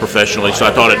professionally. So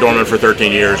I taught at Dorman for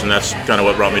 13 years, and that's kind of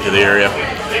what brought me to the area,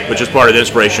 which is part of the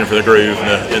inspiration for the groove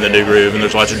and the new groove. And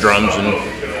there's lots of drums and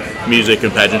music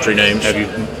and pageantry names. Have you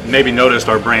maybe noticed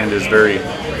our brand is very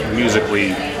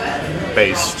musically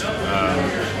based,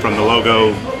 from the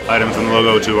logo items on the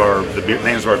logo to the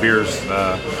names of our beers,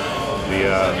 the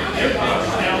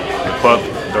club,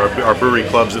 our brewery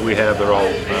clubs that we have. They're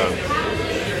all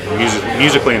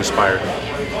musically inspired.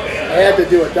 I had to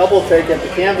do a double take at the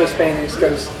canvas paintings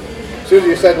because as soon as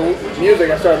you said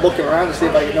music, I started looking around to see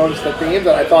if I could notice the themes,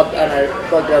 and I thought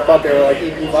they were like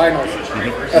EP vinyls.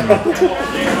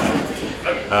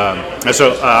 And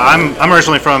so I'm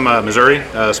originally from Missouri,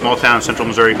 a small town in central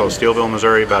Missouri called Steelville,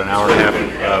 Missouri, about an hour and a half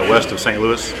west of St.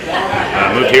 Louis.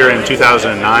 Moved here in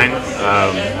 2009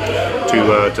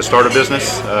 to start a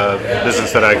business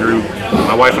that I grew.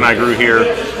 My wife and I grew here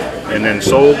and then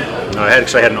sold. I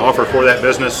actually had an offer for that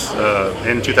business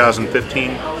in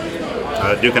 2015.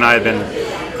 Duke and I had been,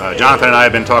 Jonathan and I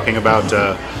have been talking about,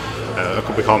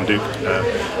 we call him Duke,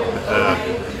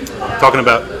 talking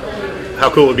about how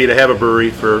cool it would be to have a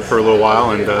brewery for a little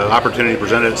while, and the opportunity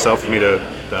presented itself for me to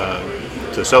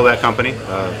sell that company.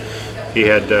 He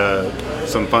had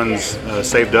some funds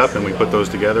saved up, and we put those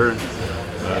together.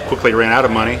 Quickly ran out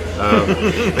of money,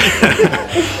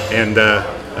 and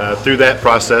through that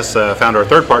process, found our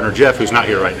third partner, Jeff, who's not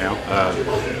here right now,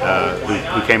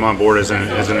 who came on board as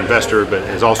an investor, but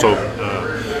has also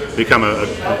become an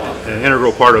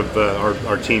integral part of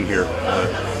our team here,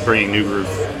 bringing New Groove,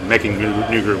 making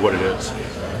New Groove what it is.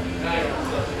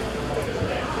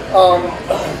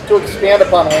 To expand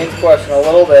upon Wayne's question a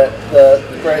little bit, the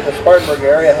Spartanburg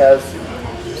area has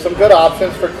some good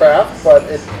options for craft, but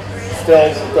it's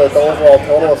still the overall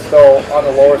total is still on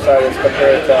the lower side as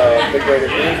compared to the greater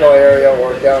Greenville area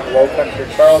or down the low country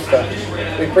Charleston.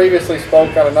 We previously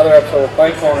spoke on another episode with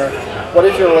Plank Owner. What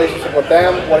is your relationship with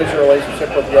them? What is your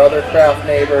relationship with your other craft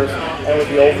neighbors and with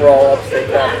the overall upstate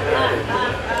craft community?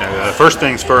 First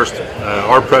things first,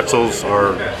 our pretzels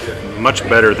are much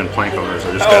better than Plank Owners.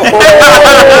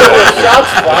 Shots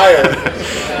fired.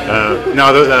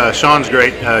 Sean's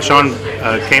great. Sean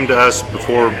came to us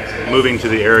before moving to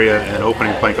the area and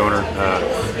opening Plank Owner.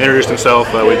 Introduced himself.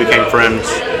 We became friends.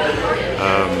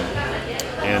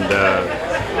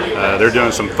 they're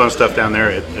doing some fun stuff down there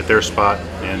at their spot,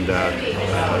 and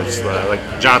it's like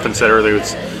Jonathan said earlier.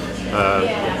 It's I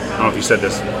don't know if you said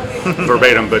this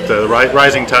verbatim, but the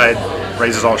rising tide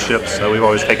raises all ships. We've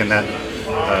always taken that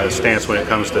stance when it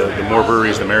comes to the more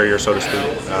breweries, the merrier, so to speak.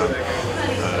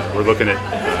 We're looking at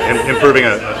improving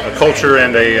a culture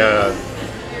and a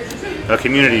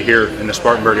community here in the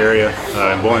Spartanburg area,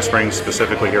 in Boiling Springs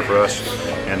specifically here for us,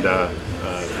 and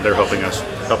they're helping us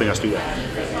do that.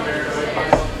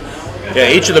 Yeah,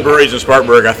 each of the breweries in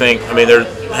Spartanburg, I mean,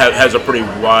 has a pretty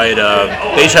wide.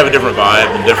 They each have a different vibe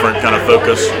and different kind of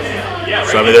focus.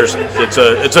 So I mean,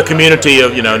 it's a community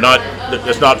of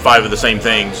it's not 5 of the same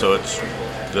thing. So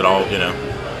it all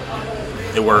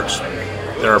it works.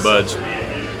 They're our buds,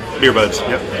 beer buds.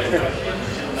 Yep.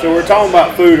 So we were talking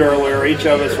about food earlier. Each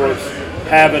of us was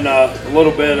having a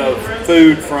little bit of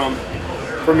food from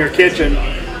your kitchen.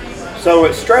 So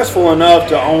it's stressful enough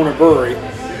to own a brewery,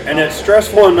 and it's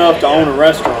stressful enough to own a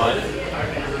restaurant.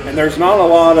 And there's not a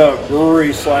lot of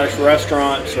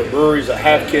breweries/restaurants or breweries that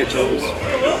have kitchens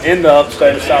in the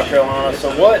upstate of South Carolina.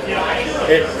 So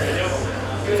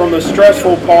from the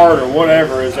stressful part or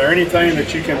whatever, is there anything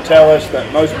that you can tell us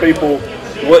that most people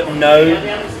wouldn't know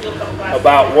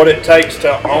about what it takes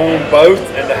to own both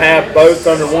and to have both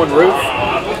under one roof?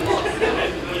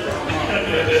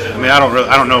 I mean, I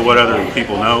don't know what other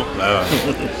people know.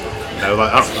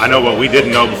 I know what we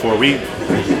didn't know before we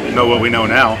know what we know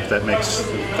now. If that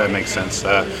makes sense.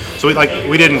 So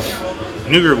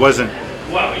New Groove wasn't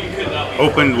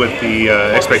opened with the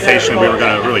expectation we were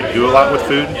going to really do a lot with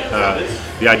food.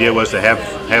 The idea was to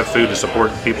have food to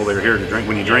support people that are here to drink.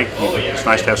 When you drink, it's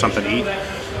nice to have something to eat.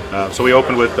 So we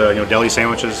opened with deli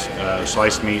sandwiches,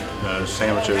 sliced meat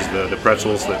sandwiches, the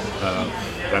pretzels that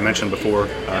I mentioned before,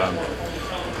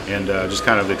 and just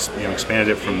kind of expanded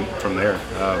it from there.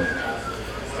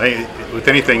 With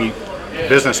anything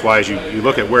business-wise, you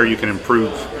look at where you can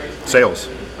improve sales.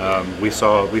 We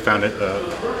found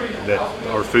that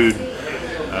our food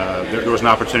there was an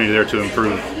opportunity there to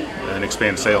improve and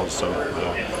expand sales. So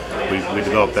we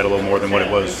developed that a little more than what it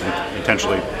was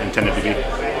intentionally intended to be.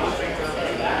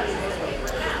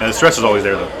 And the stress is always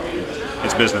there, though.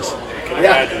 It's business.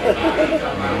 Yeah.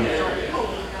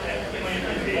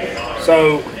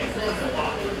 So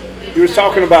you was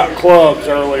talking about clubs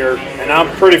earlier, and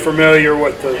I'm pretty familiar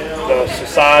with the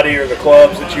society or the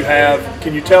clubs that you have.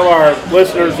 Can you tell our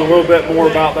listeners a little bit more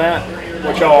about that?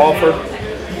 What y'all offer?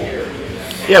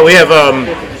 Yeah, we have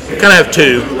kind of have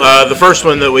 2. The first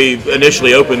one that we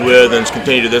initially opened with and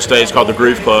continue to this day is called the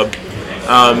Groove Club,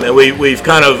 and we've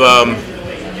kind of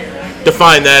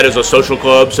define that as a social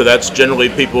club. So that's generally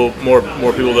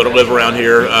more people that live around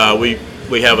here.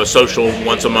 We have a social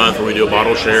once a month where we do a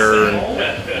bottle share,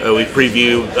 and we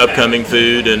preview upcoming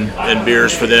food and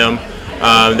beers for them.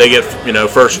 They get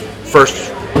first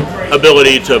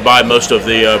ability to buy most of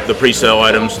the pre-sale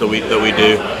items that we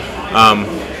do,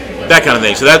 that kind of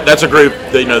thing. So that's a group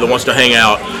that wants to hang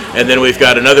out. And then we've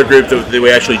got another group that we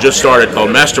actually just started called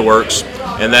Masterworks,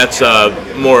 and that's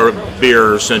more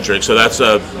beer centric. So that's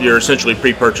you're essentially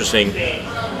pre-purchasing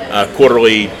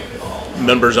quarterly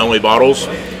members only bottles,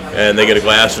 and they get a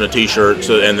glass and a T-shirt.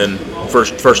 So and then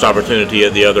first opportunity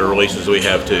at the other releases we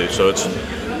have too. So it's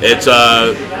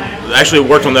actually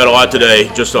worked on that a lot today,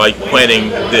 just like planning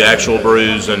the actual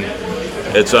brews, and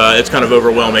it's kind of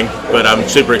overwhelming. But I'm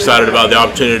super excited about the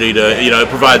opportunity to it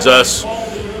provides us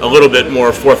a little bit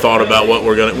more forethought about when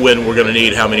we're going to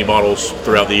need how many bottles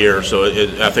throughout the year. So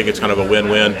I think it's kind of a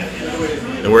win-win,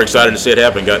 and we're excited to see it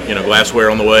happen. Got glassware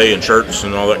on the way and shirts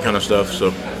and all that kind of stuff.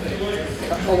 So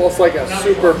almost like a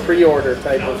super pre-order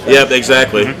type of thing. Yep,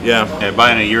 exactly. Mm-hmm. Yeah,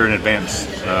 buying a year in advance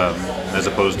as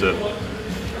opposed to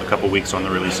a couple weeks on the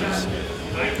releases.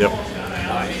 Yep.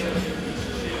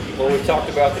 Well, we've talked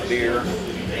about the beer,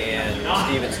 and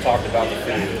Steven's talked about the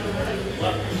food.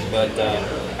 But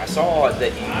I saw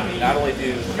that you not only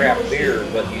do craft beer,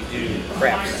 but you do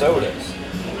craft sodas.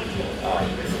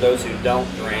 For those who don't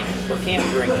drink or can't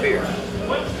drink beer.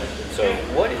 So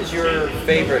what is your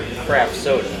favorite craft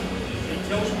soda?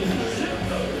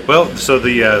 Well, so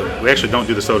we actually don't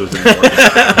do the sodas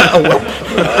anymore.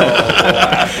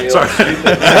 Sorry.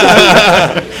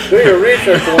 Do your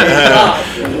research on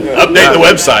Update the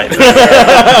website.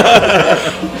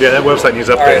 Yeah, that website needs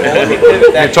updated. Right,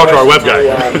 well, talk to our web guy.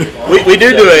 We do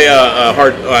a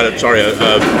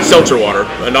seltzer water,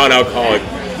 a non-alcoholic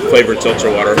flavored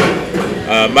seltzer water.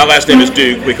 My last name is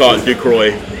Duke. We call it Duke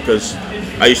Roy because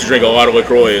I used to drink a lot of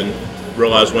LaCroix and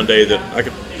realized one day that I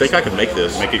could make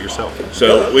this. Make it yourself.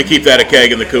 So we keep that a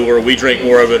keg in the cooler. We drink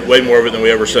more of it, way more of it than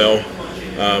we ever sell.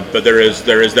 But there is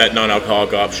that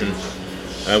non-alcoholic option.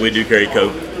 We do carry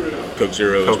Coke Coke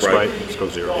Zero, Coke Sprite, it's Coke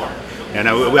Zero. And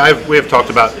we have talked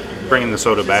about bringing the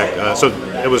soda back. So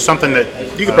it was something that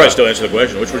you could probably still answer the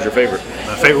question. Which was your favorite?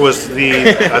 Favorite was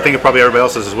I think it probably everybody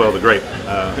else's as well, the grape.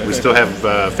 We still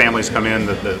have families come in.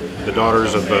 The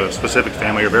daughters of a specific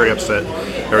family are very upset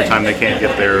every time they can't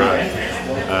get their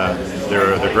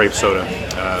grape soda.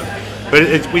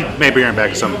 But we may bring it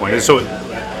back at some point. And so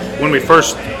when we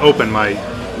first opened, my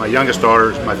youngest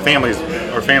daughter, our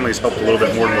families helped a little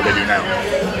bit more than what they do now.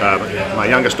 My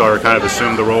youngest daughter kind of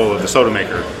assumed the role of the soda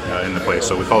maker in the place,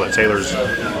 so we call it Taylor's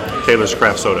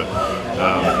Craft Soda.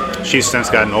 She's since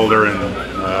gotten older and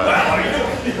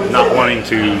not wanting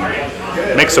to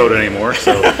make soda anymore,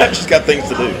 so she's got things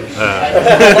to do.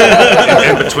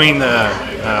 And between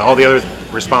all the other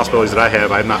responsibilities that I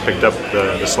have not picked up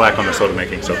the slack on the soda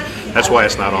making, so that's why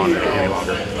it's not on any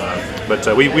longer. But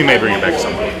we may bring it back at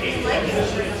some point.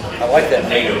 I like that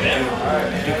name,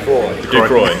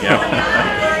 DuCroix,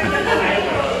 yeah.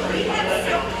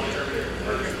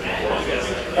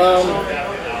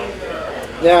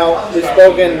 Now, we've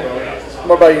spoken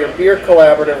more about your beer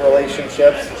collaborative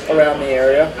relationships around the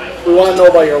area. We want to know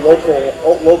about your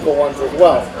local ones as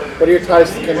well. What are your ties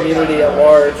to the community at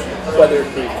large, whether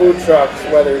it be food trucks,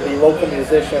 whether it be local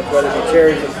musicians, whether it be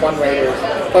charities and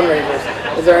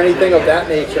fundraisers? Is there anything of that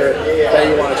nature that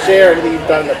you want to share, anything you've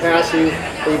done in the past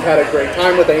that you've had a great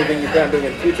time with, anything you plan on doing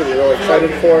in the future you're really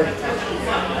excited for?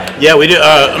 Yeah, we do.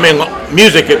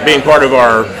 Music being part of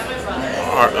our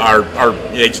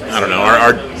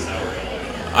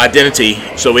identity.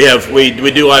 So we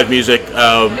do live music.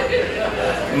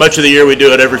 Much of the year we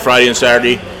do it every Friday and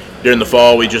Saturday. During the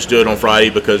fall we just do it on Friday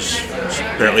because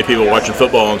apparently people are watching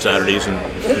football on Saturdays, and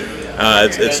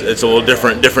it's a little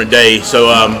different day. So,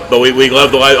 but we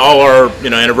love all our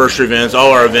anniversary events.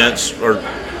 All our events are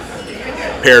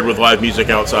paired with live music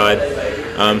outside.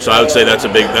 So I would say that's a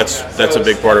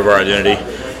big part of our identity.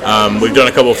 We've done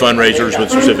a couple of fundraisers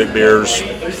with specific beers,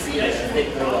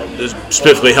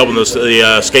 specifically helping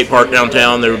the skate park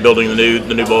downtown. They were building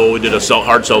the new bowl. We did a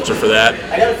hard seltzer for that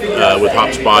with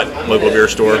Hopspot, local beer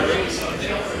store.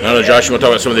 I don't know, Josh, you want to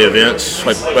talk about some of the events?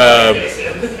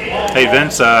 Hey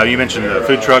Vince, you mentioned the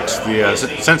food trucks.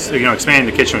 Since expanding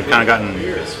the kitchen, we've kind of gotten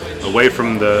away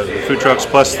from the food trucks.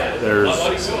 Plus, there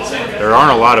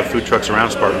aren't a lot of food trucks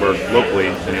around Spartanburg locally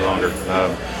any longer.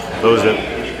 Those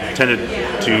that tended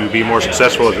to be more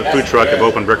successful as a food truck have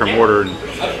opened brick and mortar and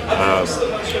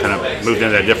kind of moved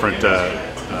into that different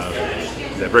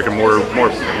that brick and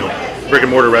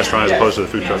mortar restaurant as opposed to the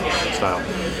food truck style.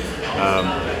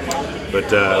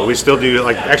 But we still do,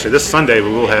 actually this Sunday we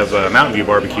will have Mountain View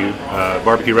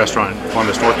barbecue restaurant in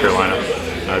Columbus, North Carolina.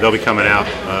 They'll be coming out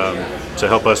to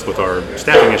help us with our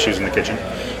staffing issues in the kitchen.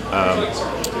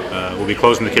 We'll be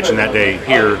closing the kitchen that day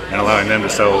here and allowing them to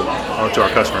sell to our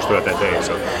customers throughout that day.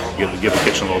 So give the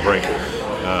kitchen a little break.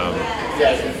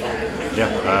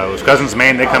 With Cousins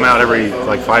Maine, they come out every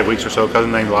 5 weeks or so.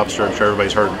 Cousin Maine Lobster, I'm sure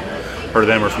everybody's heard of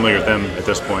them or familiar with them at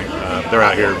this point. They're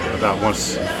out here about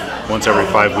once every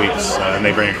 5 weeks, and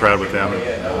they bring a crowd with them.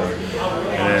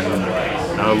 And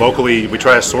then locally, we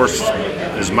try to source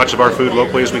as much of our food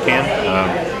locally as we can.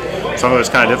 Some of it's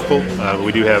kind of difficult, but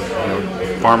we do have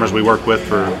farmers we work with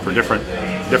for different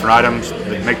items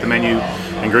that make the menu,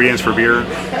 ingredients for beer.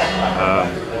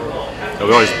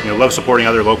 We always love supporting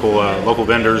other local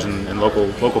vendors and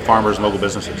local farmers and local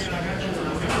businesses.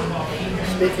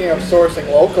 Speaking of sourcing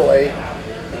locally,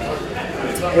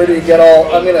 where do you get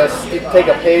I'm going to take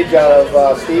a page out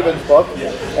of Steven's book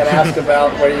and ask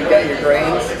about where you get your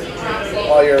grains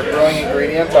while you're growing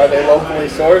ingredients. Are they locally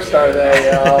sourced? Are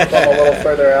they from a little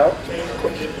further out?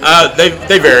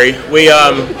 They vary.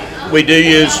 We do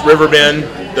use Riverbend,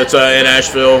 that's in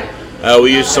Asheville.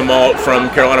 We use some malt from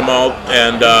Carolina Malt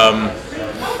and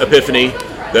Epiphany,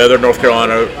 the other North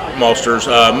Carolina maltsters.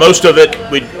 Most of it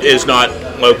is not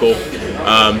local,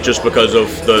 just because of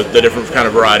the different kind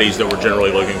of varieties that we're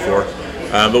generally looking for.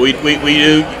 But we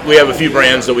have a few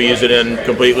brands that we use it in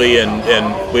completely,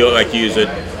 and we like to use a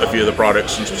few of the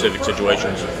products in specific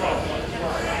situations.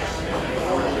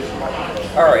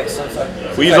 All right,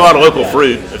 we use a lot of local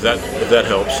fruit, if that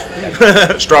helps.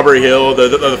 Strawberry Hill,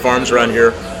 the other farms around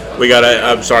here. We have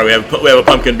a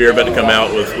pumpkin beer about to come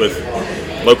out with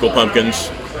local pumpkins.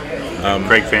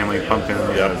 Craig family pumpkin,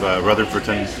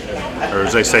 Rutherfordton, or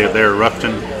as they say up there,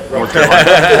 Ruffton, North Carolina.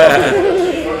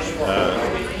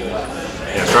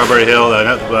 Strawberry Hill,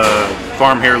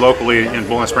 farm here locally in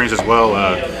Bowling Springs as well.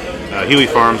 Healy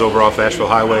Farms over off Asheville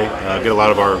Highway. Get a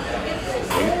lot of our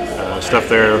stuff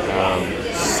there.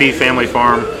 Sea Family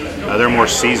Farm, they're more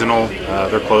seasonal.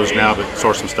 They're closed now, but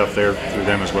source some stuff there through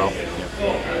them as well.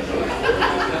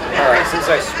 All right, since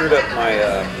I screwed up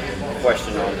my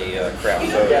question on the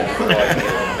craft soda before I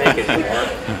can make it anymore.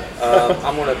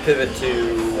 I'm going to pivot to,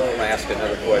 I'm going to ask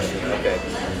another question. Okay.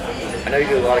 I know you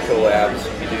do a lot of collabs.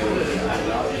 You do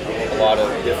a lot of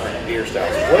different beer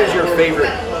styles. What is your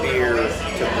favorite beer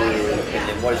to brew,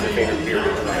 and what is your favorite beer to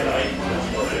drink?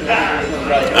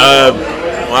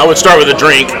 Well, I would start with a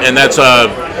drink, and that's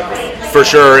for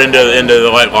sure into the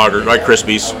light lager, like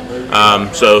Crispies.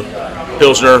 So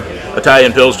Pilsner,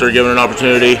 Italian Pilsner, given an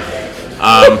opportunity.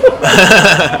 I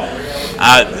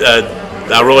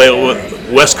really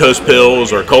West Coast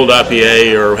Pils or cold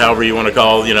IPA or however you want to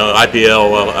call it,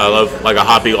 IPL. I love like a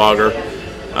hoppy lager.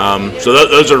 So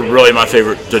those are really my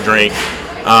favorite to drink. Do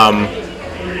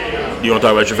you want to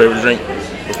talk about your favorite drink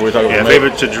before we talk about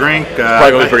favorite to drink?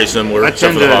 Probably going to be pretty similar. I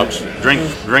tend to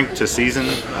drink to season.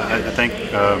 I think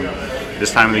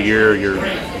this time of the year,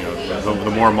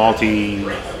 the more malty,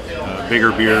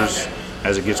 bigger beers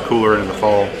as it gets cooler in the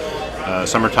fall.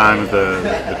 Summertime,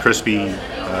 the crispy,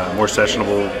 more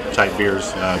sessionable type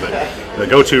beers. But the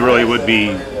go-to really would be,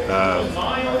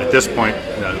 at this point,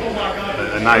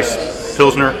 a nice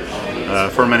Pilsner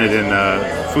fermented in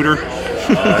foeder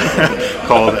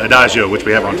called Adagio, which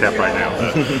we have on tap right now.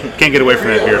 Can't get away from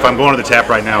that beer. If I'm going to the tap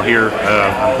right now here,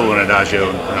 I'm pulling Adagio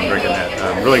and I'm drinking that.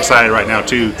 I'm really excited right now,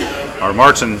 too. Our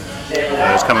Martin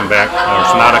is coming back. Our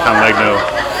Sonata con Legno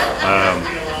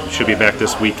should be back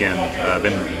this weekend. I've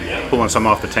been pulling some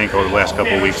off the tank over the last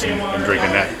couple of weeks and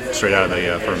drinking that straight out of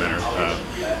the fermenter.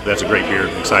 That's a great beer.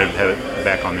 I'm excited to have it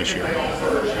back on this year.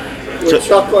 We're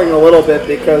chuckling a little bit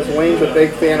because Wayne's a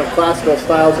big fan of classical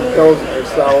styles of Pilsner,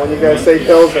 so when you guys say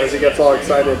Pilsners, he gets all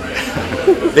excited.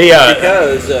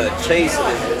 Because Chase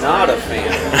is not a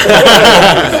fan.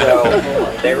 So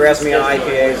they arrest me on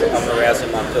IPAs, I'm going to arrest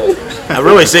him on Pilsners. I've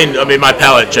really seen, my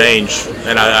palate change,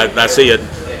 and I see it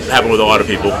happen with a lot of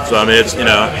people. So, it's,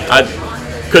 I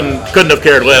couldn't have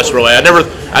cared less, really. I never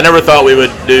thought we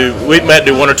might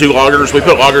do one or two lagers. We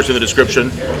put lagers in the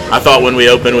description. I thought when we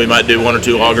opened we might do one or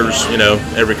two lagers,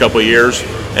 every couple of years.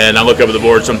 And I look up at the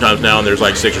board sometimes now and there's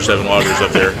like 6 or 7 lagers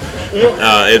up there.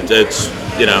 I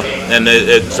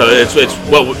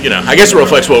guess it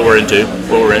reflects what we're into,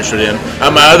 what we're interested in.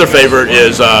 My other favorite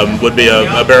would be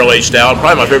a barrel aged stout.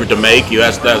 Probably my favorite to make. You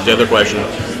asked, that was the other question.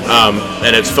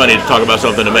 And it's funny to talk about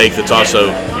something to make that's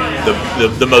also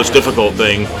the most difficult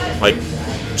thing, like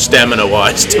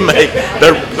stamina-wise, to make.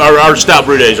 Our stout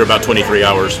brew days are about 23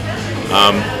 hours,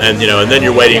 and then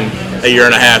you're waiting a year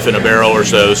and a half in a barrel or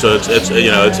so. So it's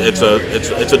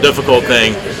a difficult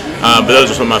thing. But those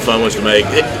are some of my fun ones to make.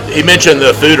 He mentioned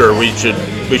the foeder. We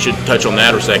should touch on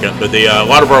that for a second. But a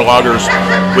lot of our lagers,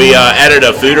 we added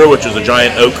a foeder, which is a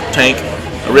giant oak tank,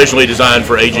 originally designed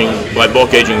for aging, like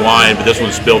bulk aging wine. But this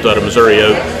one's built out of Missouri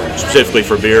oak, specifically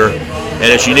for beer. And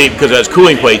it's unique because it has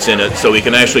cooling plates in it, so we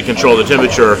can actually control the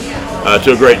temperature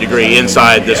to a great degree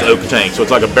inside this oak tank. So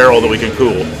it's like a barrel that we can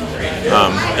cool.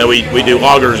 And we do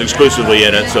lagers exclusively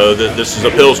in it, so this is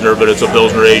a Pilsner, but it's a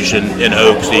Pilsner aged in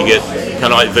oak, so you get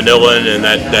kind of like vanilla and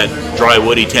that dry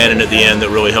woody tannin at the end that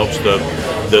really helps the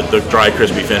dry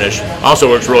crispy finish. Also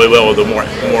works really well with the more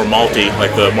malty,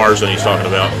 like the Marzen he's talking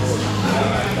about.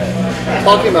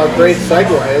 Talking about great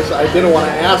segues, I didn't want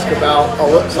to ask about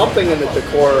something in the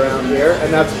decor around here,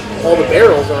 and that's all the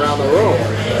barrels around the room.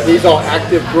 Are these all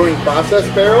active brewing process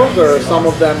barrels, or are some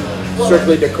of them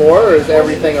strictly decor, or is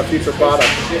everything a future product?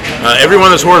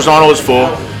 Everyone that's horizontal is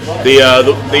full.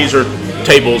 These are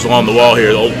tables along the wall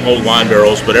here, the old wine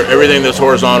barrels, but everything that's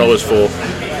horizontal is full,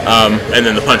 and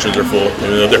then the puncheons are full,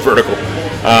 even though they're vertical.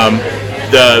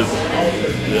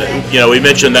 We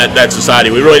mentioned that society.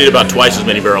 We really need about twice as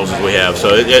many barrels as we have,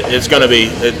 so it's going to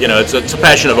be, it's a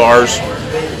passion of ours,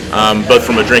 both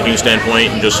from a drinking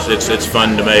standpoint and just it's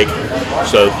fun to make.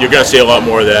 So you're going to see a lot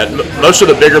more of that. Most of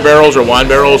the bigger barrels are wine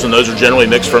barrels, and those are generally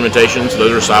mixed fermentations.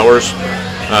 Those are sours,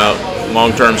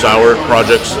 long-term sour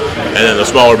projects, and then the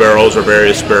smaller barrels are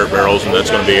various spirit barrels, and that's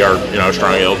going to be our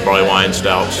strong ales, barley wine,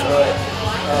 stouts,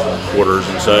 porters,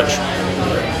 and such.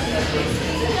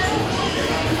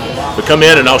 But come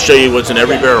in and I'll show you what's in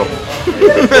every barrel. I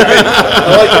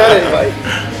like that invite.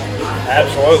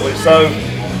 Absolutely. So,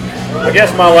 I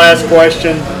guess my last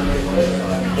question,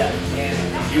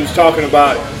 you was talking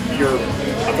about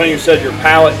I think you said your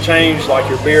palate changed, like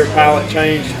your beer palate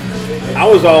changed. I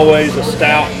was always a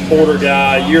stout porter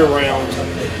guy year-round,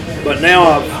 but now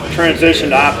I've transitioned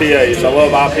to IPAs. I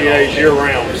love IPAs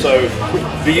year-round. So,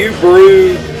 do you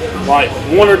brew like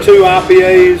one or two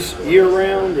IPAs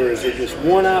year-round, or is it just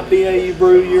one IPA you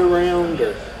brew year-round,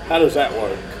 or how does that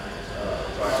work?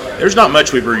 There's not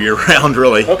much we brew year-round,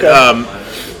 really. Okay.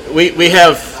 We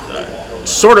have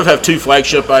sort of have two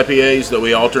flagship IPAs that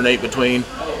we alternate between.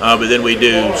 but then we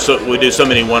do so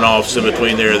many one-offs in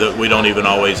between there that we don't even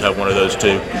always have one of those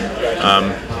two.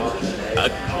 I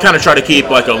kind of try to keep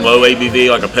like a low ABV,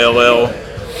 like a pale ale,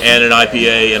 and an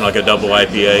IPA and like a double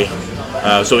IPA.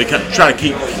 So we try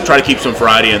to keep some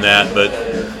variety in that, but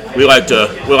we like to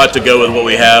go with what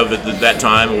we have at that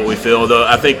time and what we feel. Though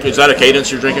I think, is that a Cadence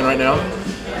you're drinking right now?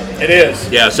 It is.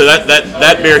 Yeah. So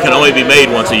that beer can only be made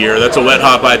once a year. That's a wet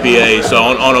hop IPA. So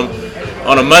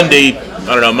on a Monday, I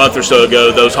don't know, a month or so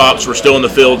ago, those hops were still in the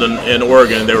field in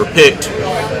Oregon. They were picked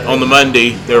on the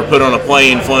Monday. They were put on a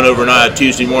plane, flown overnight.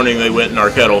 Tuesday morning, they went in our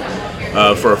kettle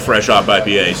for a fresh hop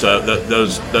IPA. So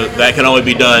that can only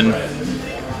be done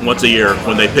once a year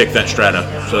when they pick that strata.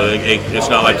 So it's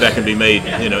not like that can be made,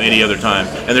 any other time.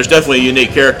 And there's definitely a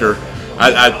unique character.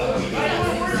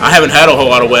 I haven't had a whole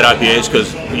lot of wet IPAs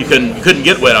because you couldn't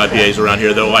get wet IPAs around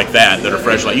here though like that are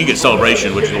fresh. Like you get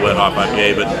Celebration, which is a wet hop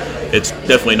IPA, but it's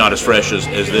definitely not as fresh as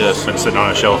this. Been sitting on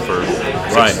a shelf for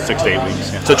 6 to 8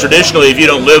 weeks. Yeah. So traditionally, if you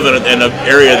don't live in an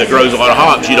area that grows a lot of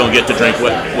hops, you don't get to drink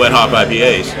wet hop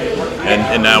IPAs.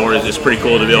 And now it's pretty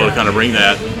cool to be able to kind of bring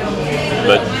that.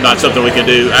 But not something we can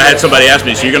do. I had somebody ask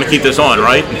me, so you're going to keep this on,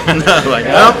 right? Like,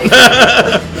 no.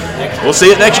 We'll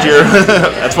see it next year.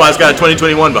 That's why it's got a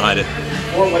 2021 behind it.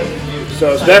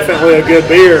 So it's definitely a good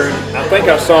beer. I think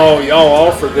I saw y'all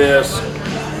offer this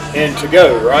in to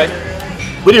go, right?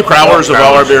 We do crowlers of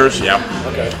all our beers. Yeah.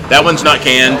 Okay. That one's not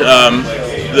canned.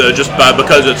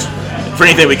 Because it's for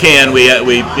anything we can, we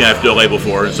have to do a label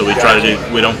for it. So we try to do.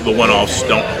 The one-offs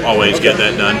don't always get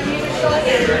that done.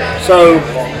 So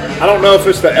I don't know if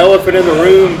it's the elephant in the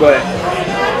room, but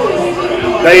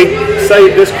they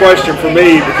saved this question for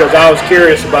me because I was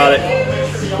curious about it.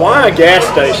 Why a gas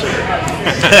station?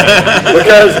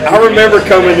 Because I remember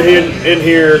coming in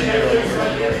here,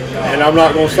 and I'm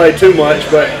not going to say too much,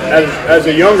 but as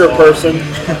a younger person,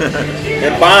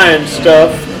 and buying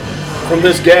stuff from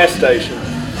this gas station.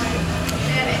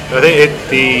 I think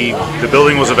the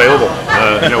building was available.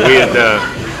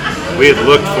 We had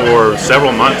looked for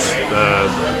several months,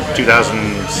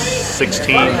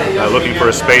 2016, looking for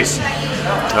a space.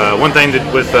 One thing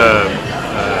that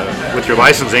with your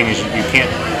licensing is you can't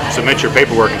submit your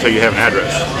paperwork until you have an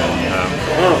address.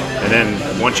 And then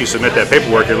once you submit that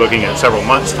paperwork, you're looking at several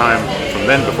months' time from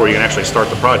then before you can actually start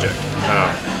the project.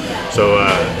 So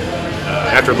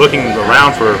after looking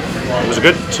around for, it was a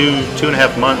good two and a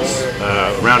half months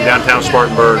around downtown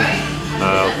Spartanburg,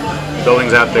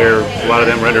 buildings out there, a lot of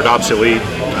them rendered obsolete,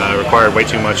 required way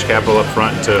too much capital up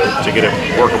front to get it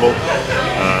workable.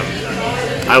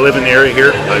 I live in the area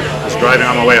here. I was driving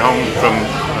on my way home from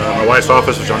my wife's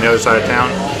office, which is on the other side of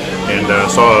town, and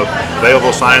saw a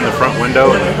available sign in the front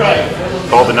window and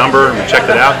called the number and checked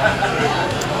it out.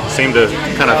 Seemed to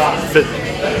kind of fit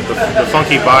the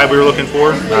funky vibe we were looking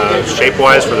for,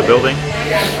 shape-wise for the building,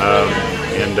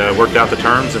 and worked out the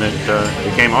terms, and it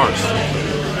became ours.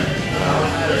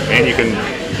 And you can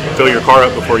fill your car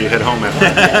up before you head home after.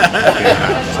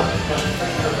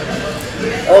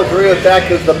 I'll agree with that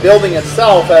because the building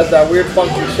itself has that weird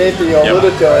funky shape that you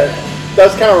alluded to. It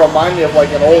does kind of remind me of like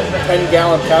an old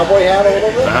 10-gallon cowboy hat a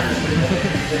little bit.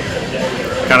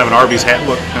 Kind of an Arby's hat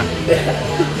look.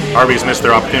 Arby's missed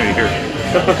their opportunity here.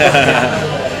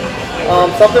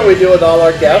 Something we do with all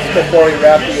our guests before we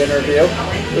wrap the interview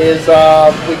is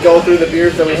we go through the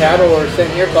beers that we had while we're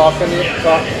sitting here talking to you,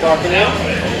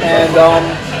 and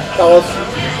tell us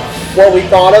what we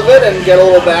thought of it and get a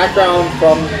little background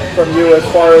from you as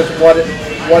far as what it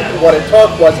took.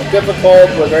 Was it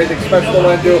difficult? Was there anything special it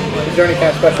went to? Is there any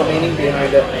kind of special meaning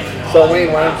behind it? So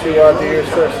Wayne, why don't you do yours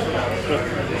first?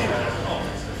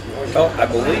 Well, I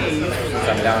believe, since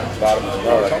I'm down at the bottom of the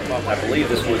mug, I believe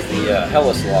this was the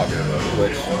Hellas Lager,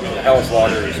 which the Hellas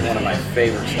Lager is one of my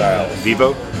favorite styles.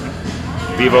 Vivo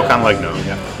Conlegno,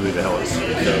 yeah, I believe the Hellas. So,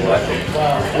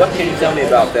 what can you tell me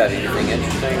about that? Anything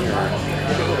interesting?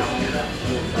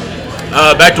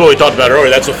 Back to what we talked about earlier,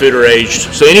 that's a foeder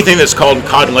aged. So anything that's called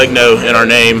Conlegno in our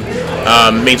name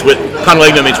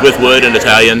Conlegno means with wood in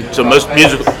Italian. So most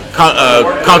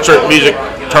concert music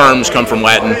terms come from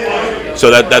Latin. So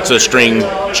that's a string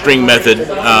method.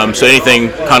 So anything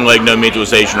Conlegno means it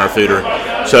was aged in our foeder.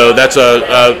 So that's a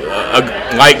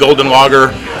light golden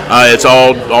lager. It's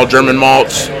all German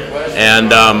malts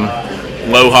and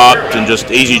low hopped and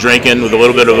just easy drinking with a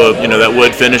little bit of that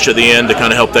wood finish at the end to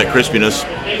kind of help that crispiness.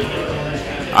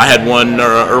 I had one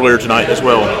earlier tonight as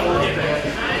well.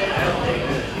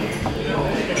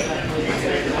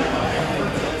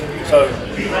 So,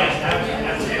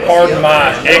 pardon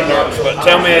my ignorance, but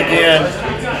tell me again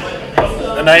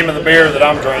the name of the beer that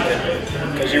I'm drinking,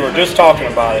 because you were just talking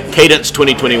about it. Cadence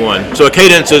 2021. So a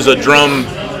cadence is a drum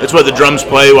It's what the drums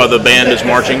play while the band is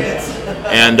marching,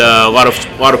 and a lot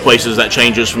of places that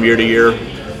changes from year to year.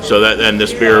 So that, and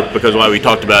this beer, because why we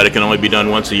talked about it, can only be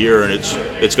done once a year, and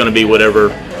it's going to be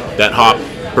whatever that hop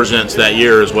presents that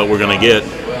year is what we're going to get.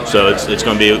 So it's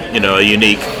going to be a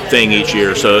unique thing each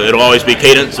year. So it'll always be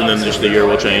cadence, and then just the year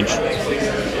will change.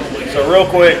 So real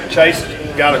quick, Chase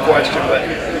got a question, but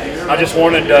I just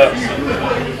wanted to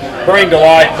bring to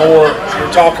light more.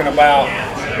 You're talking about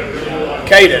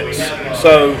cadence,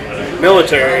 so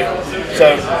military.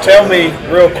 So tell me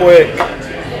real quick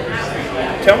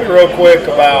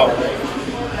about,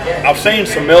 I've seen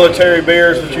some military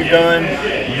beers that you've done.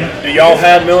 Do y'all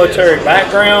have military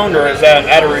background, or is that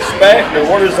out of respect, or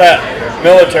where does that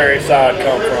military side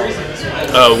come from?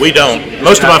 We don't.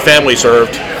 Most of my family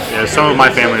served. Yeah, some of my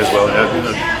family as well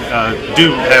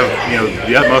do have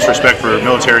the utmost respect for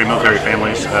military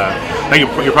families. I think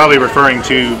you're probably referring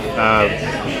to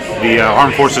the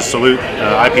Armed Forces Salute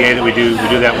IPA that we do. We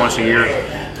do that once a year.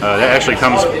 That actually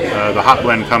comes. The hop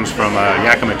blend comes from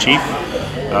Yakima Chief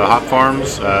Hop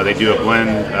Farms. They do a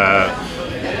blend.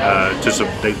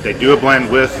 They do a blend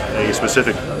with a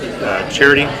specific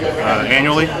charity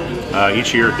annually.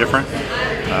 Each year different.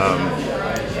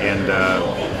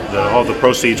 All the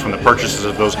proceeds from the purchases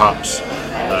of those hops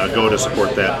go to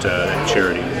support that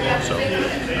charity. So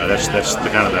that's the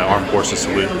kind of the Armed Forces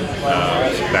Salute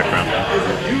background.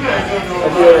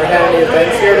 Have you ever had any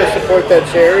events here to support that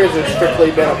charity, or has it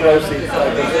strictly been a proceeds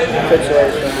type of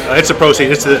situation? It's a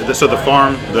proceed. It's so the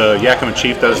farm, the Yakima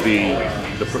Chief does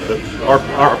our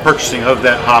purchasing of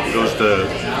that hop goes to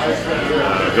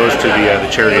the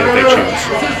charity that they choose.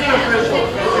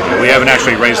 We haven't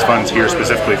actually raised funds here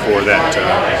specifically for that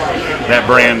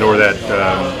brand or the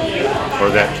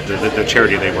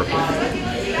charity they work with.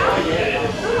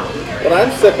 What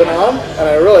I'm sipping on, and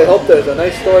I really hope there's a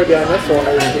nice story behind this one,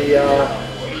 is the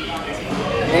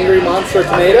Angry Monster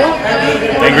Tomato.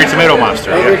 Angry Tomato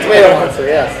Monster. Angry Tomato Monster,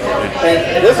 yes.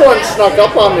 And this one snuck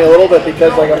up on me a little bit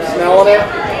because I'm smelling it.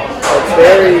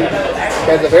 It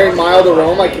has a very mild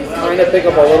aroma. I can kind of pick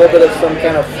up a little bit of some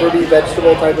kind of fruity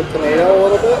vegetable type of tomato a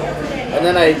little bit. And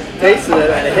then I tasted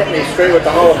it and it hit me straight with the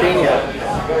jalapeno.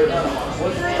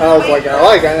 I was like, I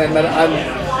like it. And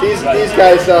these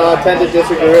guys tend to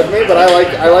disagree with me, but I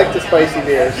like the spicy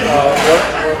beers.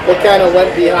 What kind of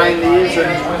went behind these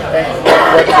and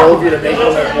what drove you to make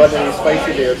one of these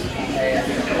spicy beers?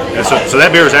 Yeah, so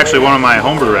that beer is actually one of my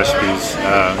homebrew recipes.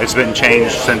 It's been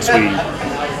changed since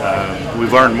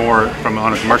we've learned more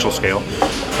on a commercial scale.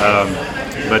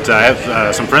 But I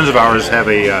have some friends of ours have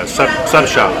a sub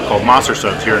shop called Monster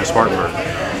Subs here in Spartanburg,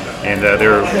 and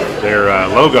their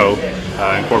logo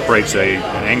incorporates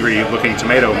an angry-looking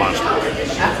tomato monster.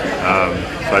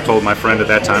 So I told my friend at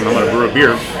that time I'm going to brew a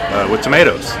beer with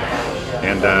tomatoes,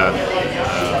 and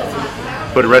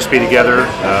put a recipe together,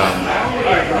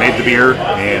 made the beer,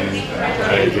 and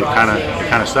it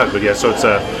kind of stuck. But yeah, so it's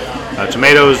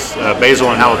tomatoes, basil,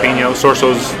 and jalapeno. Source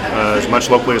those as much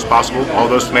locally as possible. All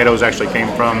those tomatoes actually came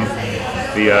from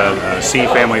the C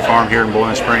family farm here in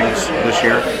Boiling Springs this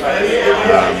year.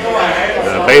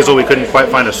 Basil, we couldn't quite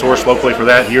find a source locally for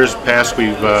that. Years past,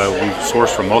 we've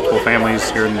sourced from multiple families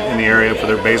here in the area for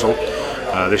their basil.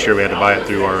 This year, we had to buy it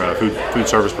through our food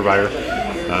service provider.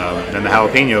 And the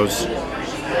jalapenos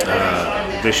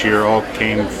this year all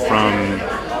came from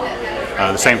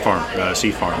the same farm,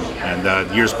 C farm. And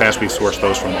years past, we've sourced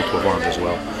those from multiple farms as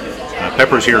well.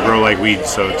 Peppers here grow like weeds,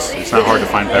 so it's not hard to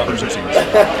find peppers, it seems.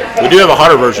 We do have a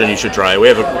hotter version you should try. We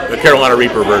have a Carolina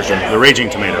Reaper version. The Raging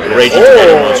Tomato. The Raging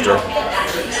Tomato Monster.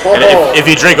 And if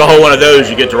you drink a whole one of those,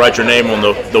 you get to write your name on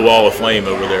the wall of flame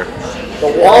over there.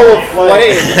 The wall of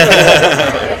flame.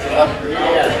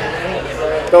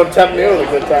 Don't tempt me with a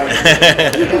good time.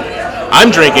 I'm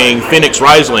drinking Phoenix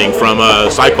Riesling from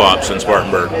Cyclops in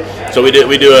Spartanburg. So we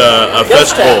do a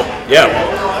festival. Yeah.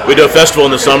 We do a festival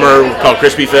in the summer called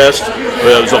Crispy Fest.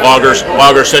 It was a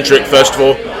lager-centric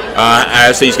festival. I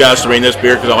asked these guys to bring this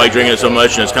beer because I like drinking it so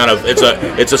much, and it's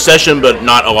a session, but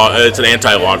not a lot. It's an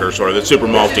anti-lager sort of. It's super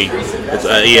malty. It's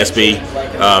ESB.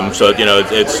 So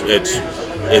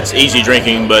it's easy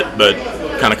drinking, but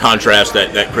kind of contrast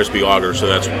that crispy lager. So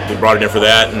we brought it in for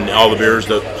that, and all the beers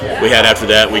that we had after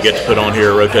that we get to put on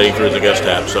here, rotating through the guest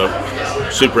tap. So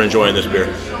super enjoying this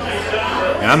beer.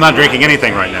 And I'm not drinking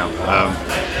anything right now.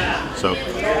 So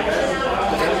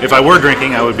if I were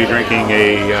drinking, I would be drinking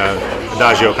a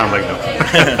Adagio Conlegno.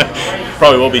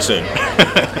 Probably will be soon.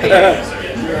 Let's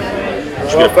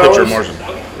get a picture of Marzen.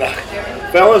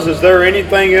 Fellas, is there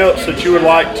anything else that you would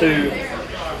like to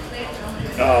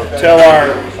tell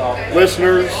our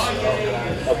listeners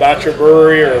about your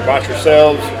brewery or about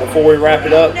yourselves before we wrap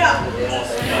it up?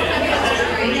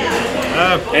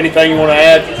 Anything you want to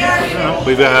add?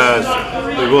 We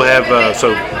will have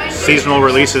seasonal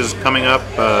releases coming up.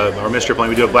 Our Mr. Plain,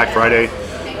 we do a Black Friday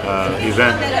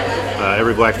event.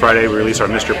 Every Black Friday we release our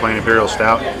Mr. Plain Imperial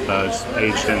Stout. It's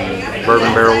aged in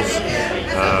bourbon barrels.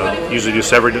 Usually do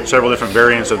several different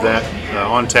variants of that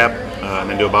on tap, and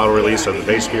then do a bottle release of the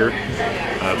base beer.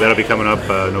 That'll be coming up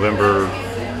November,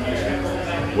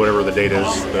 whatever the date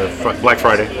is, Black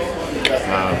Friday.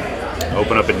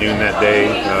 Open up at noon that day.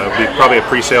 It'll be probably a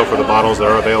pre-sale for the bottles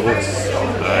that are available,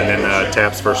 and then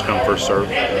taps first come, first serve.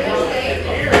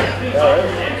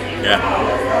 Yeah,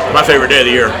 my favorite day of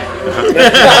the year.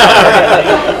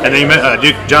 And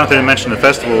then Jonathan mentioned the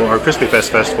festival, our Crispy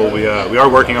Fest festival. We are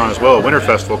working on as well a winter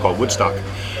festival called Woodstock,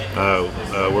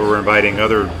 where we're inviting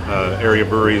other area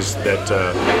breweries that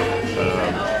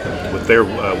with their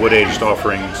wood-aged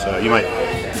offerings. You might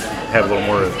have a little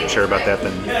more to share about that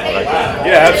than what I can.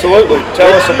 Yeah, absolutely. Tell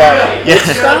us about it.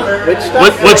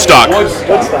 Woodstock.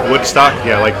 Woodstock,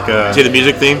 yeah, like See the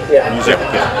music theme? music.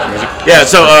 Yeah,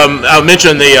 so I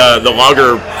mentioned the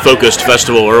lager-focused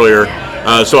festival earlier.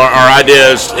 So our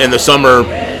idea is in the summer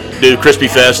do Crispy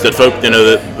Fest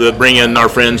that bring in our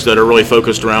friends that are really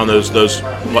focused around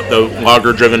the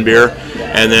lager-driven beer,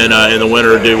 and then in the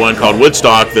winter do one called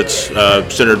Woodstock that's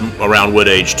centered around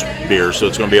wood-aged beer. So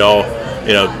it's going to be all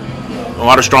a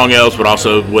lot of strong ales, but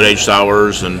also wood-aged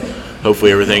sours and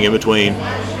hopefully everything in between,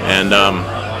 and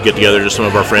get together just some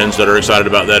of our friends that are excited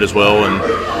about that as well, and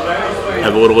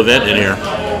have a little event in here.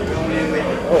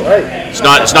 All right. It's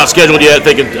not scheduled yet.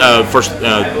 Thinking first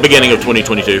beginning of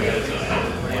 2022,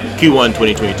 Q1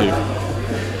 2022.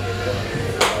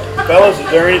 Fellas, is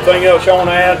there anything else y'all want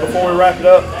to add before we wrap it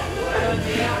up?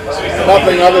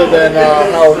 Nothing other than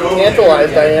how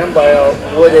tantalized I am by a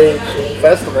wood-aged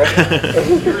festival.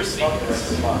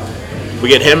 We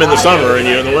get him in the summer and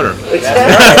you in the winter. I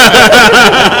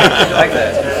like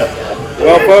that.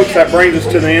 Well, folks, that brings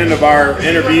us to the end of our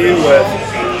interview with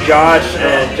Josh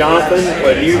and Jonathan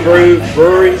with New Groove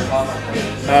Brewery.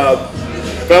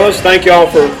 Fellas, thank y'all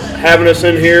for having us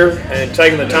in here and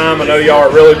taking the time. I know y'all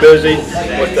are really busy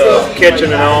with the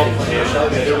kitchen and all.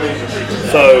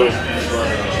 So,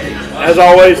 as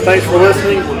always, thanks for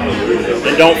listening.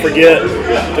 And don't forget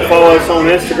to follow us on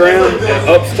Instagram at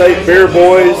Upstate Beer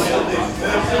Boys.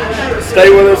 Stay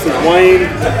with us as Wayne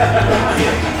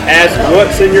asks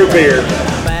what's in your beer.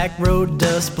 Back road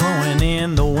dust blowing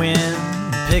in the wind.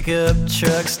 Pickup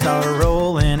trucks start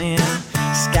rolling in.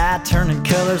 Sky turning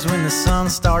colors when the sun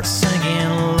starts sinking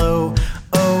low.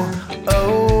 Oh,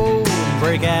 oh,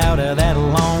 break out of that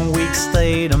long weak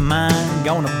state of mind.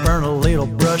 Gonna burn a little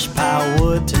brush pile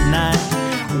wood tonight.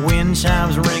 Wind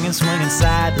chimes ringing, swinging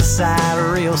side to side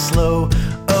real slow.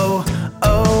 Oh,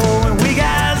 oh, and we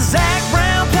got Zach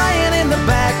Brown playing in the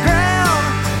background.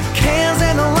 Cans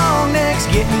and the long necks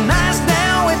getting nice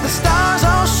now with the stars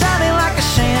all shining like a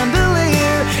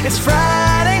chandelier. It's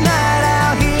Friday night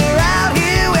out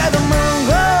here where the moon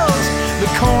glows, the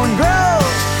corn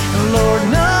grows, and Lord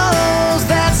knows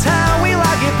that's how we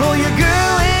like it. Pull your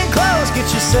girl in close, get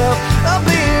yourself a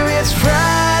beer. It's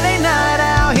Friday night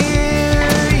out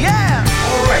here, yeah.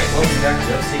 All right, welcome back to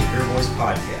the Upstate Beer Boys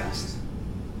podcast.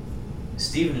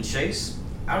 Steven and Chase,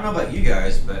 I don't know about you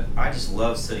guys, but I just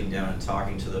love sitting down and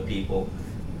talking to the people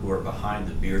who are behind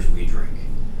the beers we drink.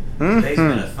 Today's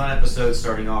been a fun episode,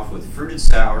 starting off with fruited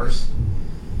sours,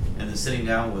 and then sitting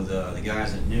down with the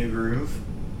guys at New Groove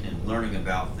and learning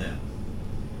about them.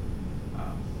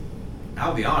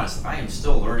 I'll be honest, I am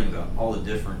still learning about all the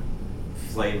different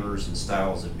flavors and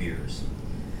styles of beers.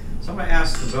 So I'm going to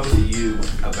ask the both of you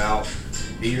about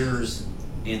beers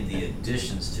and the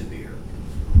additions to beer.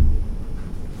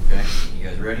 Okay, you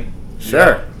guys ready?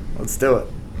 Sure, let's do it.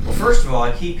 Well, first of all,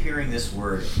 I keep hearing this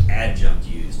word adjunct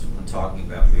used when talking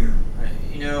about beer.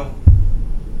 You know,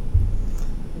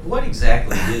 what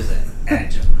exactly is an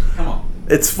adjunct? Come on.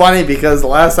 It's funny because the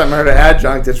last time I heard of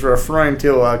adjunct, it's referring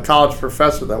to a college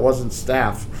professor that wasn't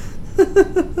staff.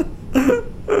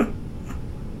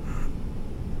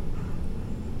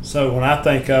 So when I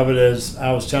think of it as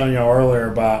I was telling y'all earlier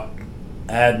about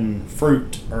adding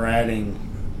fruit or adding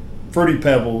Fruity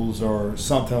Pebbles or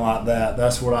something like that,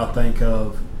 that's what I think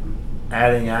of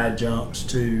adding adjuncts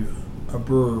to a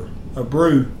brew.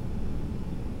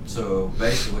 So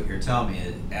basically what you're telling me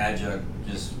is adjunct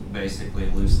just basically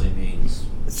loosely means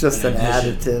It's just an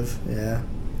addition. additive, yeah.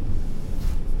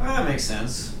 Well, that makes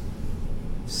sense.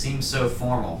 Seems so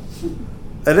formal.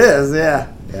 It is,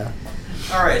 yeah.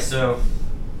 All right, so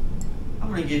I'm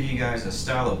going to give you guys a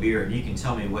style of beer, and you can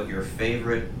tell me what your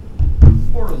favorite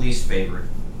or least favorite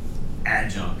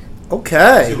adjunct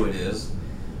Okay. to it is.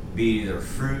 Be it either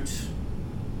fruit,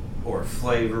 or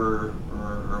flavor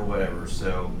or whatever.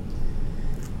 So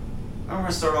I'm going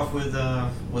to start off with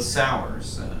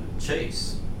sours.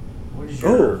 Chase, what is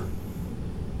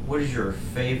your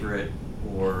favorite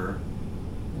or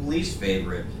least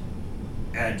favorite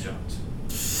adjunct to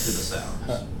the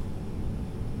sours?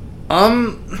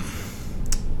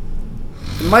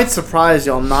 It might surprise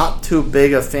you, I'm not too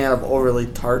big a fan of overly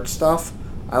tart stuff.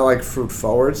 I like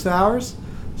fruit-forward sours.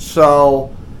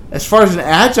 So, as far as an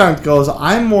adjunct goes,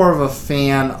 I'm more of a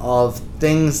fan of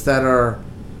things that are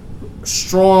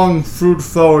strong,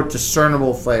 fruit-forward,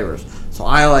 discernible flavors. So,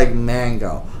 I like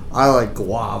mango. I like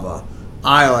guava.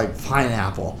 I like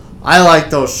pineapple. I like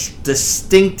those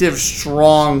distinctive,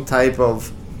 strong type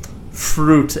of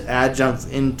fruit adjuncts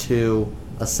into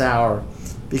a sour,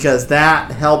 because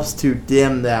that helps to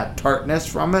dim that tartness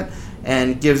from it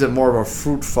and gives it more of a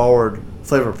fruit-forward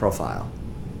flavor profile.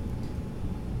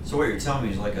 So what you're telling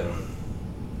me is like a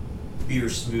beer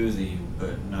smoothie,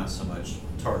 but not so much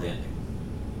tart ending.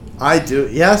 I do,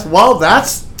 yes. Well,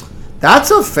 that's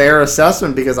a fair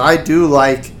assessment, because I do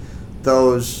like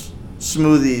those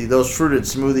fruited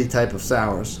smoothie type of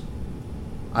sours.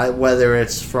 Whether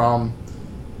it's from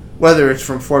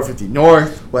 450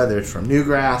 North, whether it's from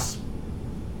Newgrass,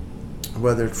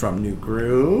 whether it's from New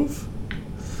Groove,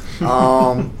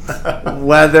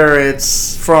 whether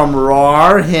it's from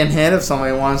RAR, hint hint, if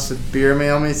somebody wants to beer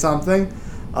mail me something,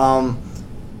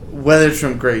 whether it's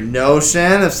from Great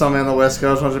Notion, if somebody on the West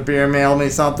Coast wants to beer mail me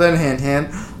something, hint hint.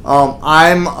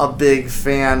 I'm a big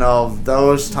fan of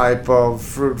those type of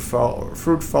fruit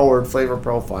forward flavor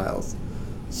profiles.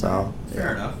 So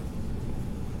fair enough.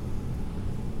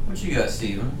 What you got,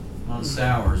 Steven, on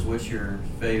sours? What's your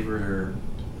favorite or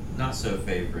not so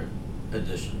favorite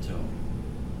addition to them?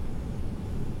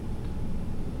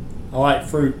 I like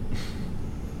fruit.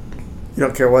 You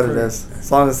don't care what it is, as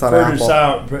long as it's not apple. Fruit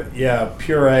sour, yeah,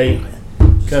 puree.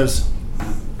 Because,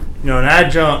 an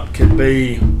adjunct could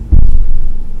be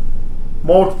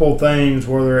multiple things,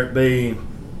 whether it be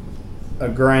a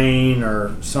grain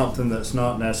or something that's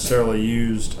not necessarily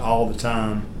used all the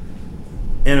time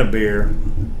in a beer.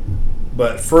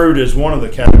 But fruit is one of the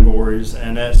categories,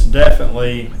 and that's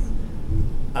definitely,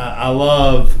 I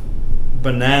love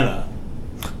banana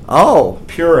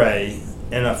puree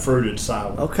in a fruited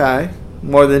sour. Okay.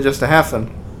 More than just a Heffen.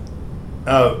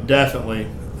 Oh, definitely.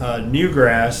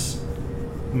 Newgrass,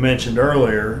 mentioned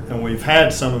earlier, and we've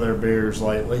had some of their beers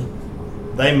lately.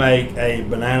 They make a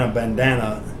banana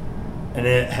bandana, and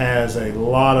it has a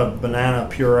lot of banana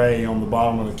puree on the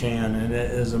bottom of the can, and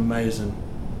it is amazing.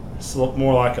 It's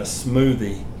more like a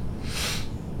smoothie.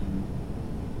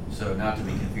 So not to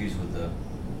be confused with the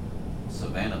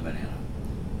Savannah banana.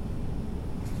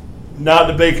 Not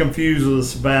to be confused with the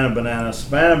Savannah banana.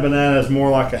 Savannah banana is more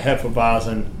like a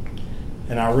Hefeweizen,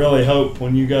 and I really hope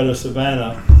when you go to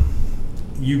Savannah,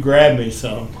 you grab me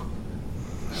some.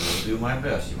 I will do my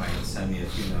best. You might send me a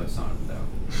few notes on it, though.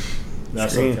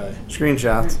 That's okay.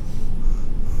 Screenshots.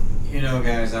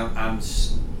 Guys,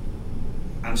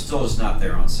 I'm still just not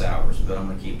there on sours, but I'm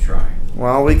going to keep trying.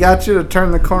 Well, we got you to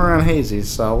turn the corner on hazies,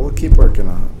 so we'll keep working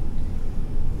on it.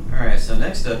 All right, so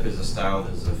next up is a style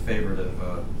that's a favorite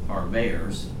of our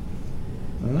mayor's.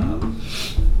 When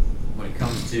it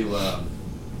comes to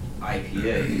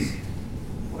IPAs,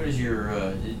 what is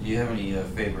your? Do you have any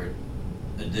favorite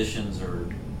additions or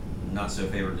not so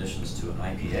favorite additions to an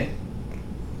IPA?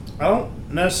 I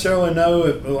don't necessarily know.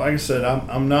 Like I said,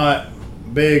 I'm not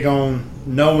big on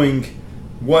knowing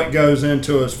what goes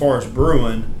into as far as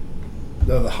brewing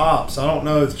the hops. I don't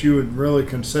know if you would really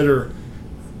consider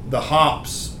the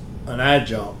hops an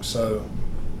adjunct. So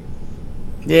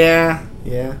yeah,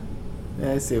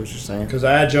 I see what you're saying. Because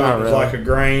adjunct is like a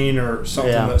grain or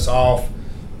something that's off.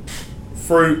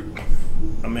 Fruit,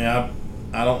 I mean,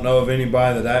 I don't know of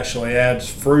anybody that actually adds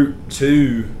fruit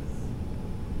to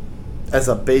as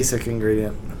a basic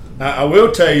ingredient. I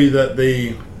will tell you that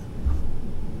the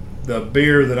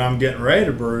beer that I'm getting ready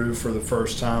to brew for the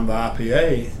first time, the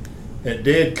IPA, it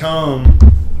did come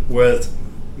with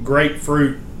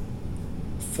grapefruit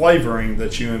flavoring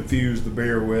that you infuse the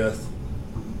beer with.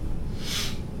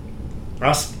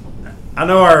 I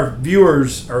know our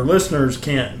viewers, our listeners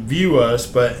can't view us,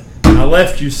 but I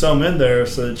left you some in there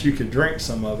so that you could drink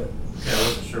some of it. Yeah, I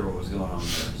wasn't sure what was going on there.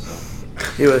 So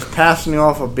he was passing you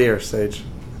off a beer, Sage.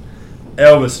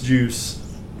 Elvis juice.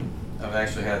 I've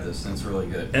actually had this, and it's really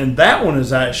good. And that one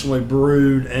is actually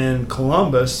brewed in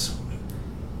Columbus,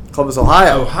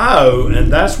 Ohio,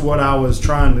 and that's what I was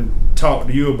trying to talk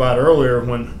to you about earlier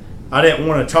when I didn't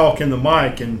want to talk in the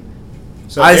mic. And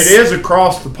so it is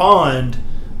across the pond,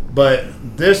 but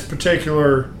this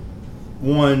particular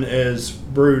one is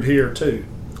brewed here too.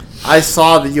 I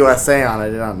saw the USA on it. I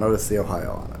did not notice the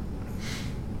Ohio on it.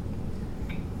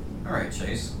 All right,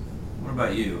 Chase. What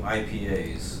about you?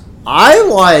 IPAs. I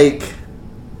like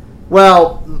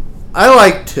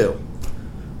two.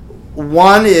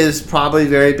 One is probably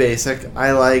very basic.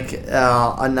 I like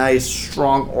a nice,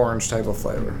 strong orange type of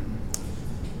flavor.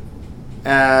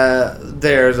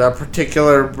 There's a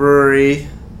particular brewery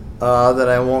that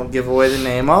I won't give away the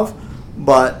name of,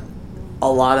 but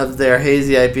a lot of their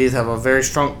hazy IPAs have a very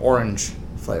strong orange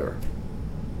flavor.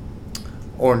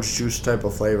 Orange juice type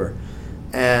of flavor.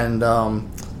 And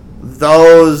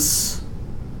those,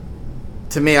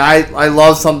 to me, I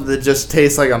love something that just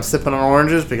tastes like I'm sipping on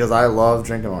oranges because I love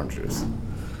drinking orange juice.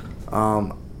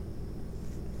 I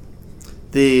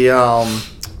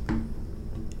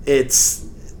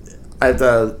have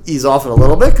to ease off it a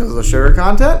little bit because of the sugar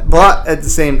content, but at the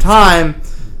same time,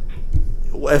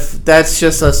 if that's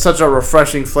just such a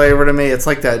refreshing flavor to me, it's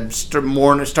like that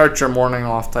start your morning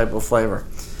off type of flavor.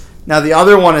 Now the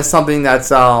other one is something that's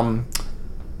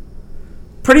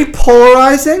pretty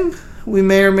polarizing. We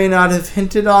may or may not have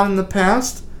hinted on in the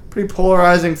past. Pretty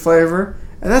polarizing flavor,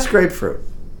 and that's grapefruit.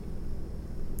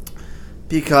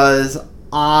 Because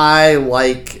I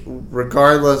like,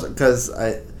 regardless, because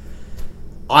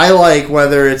I like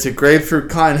whether it's a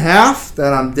grapefruit cut in half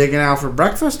that I'm digging out for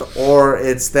breakfast, or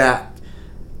it's that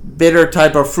bitter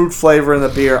type of fruit flavor in the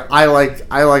beer. I like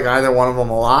either one of them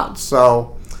a lot,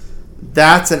 so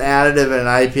that's an additive in an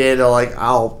IPA that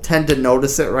I'll tend to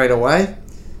notice it right away,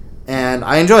 and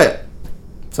I enjoy it.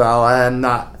 So I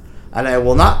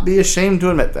will not be ashamed to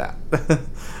admit that.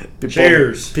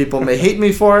 Cheers. People may hate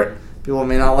me for it. People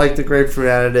may not like the grapefruit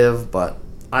additive, but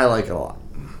I like it a lot.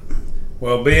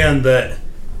 Well, being that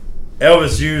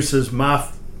Elvis Juice is my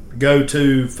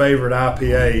go-to favorite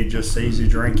IPA, just easy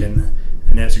drinking,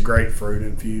 and it's grapefruit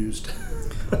infused.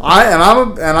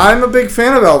 I'm a big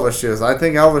fan of Elvis Juice. I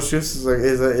think Elvis Juice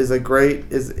is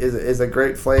a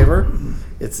great flavor.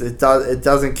 It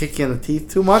doesn't kick you in the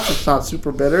teeth too much. It's not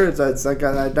super bitter. It's like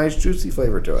a nice juicy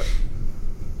flavor to it.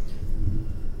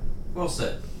 Well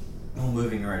said. Well,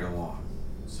 moving right along.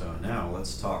 So now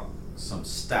let's talk some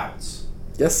stouts.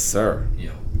 Yes, sir. You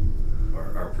know,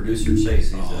 our producer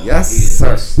Chase, yes, he's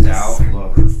sir. a stout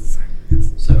lover.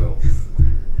 So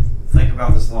think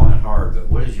about this long and hard. But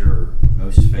what is your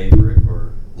most favorite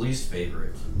or least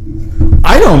favorite?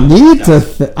 I don't need to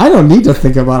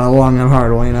think about it long and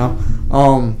hard, Wayno.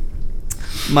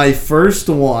 My first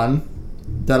one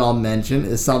that I'll mention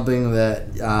is something that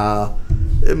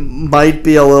it might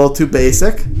be a little too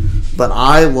basic, but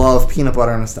I love peanut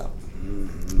butter in a stout.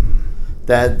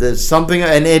 That there's something,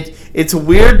 and it's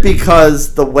weird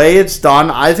because the way it's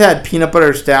done, I've had peanut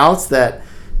butter stouts that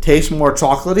taste more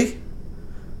chocolatey,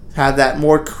 have that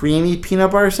more creamy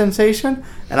peanut butter sensation,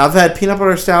 and I've had peanut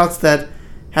butter stouts that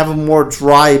have a more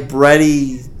dry,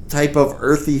 bready type of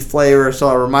earthy flavor, so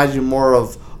it reminds you more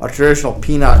of a traditional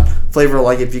peanut flavor,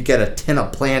 like if you get a tin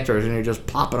of Planters and you're just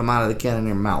popping them out of the can in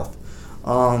your mouth.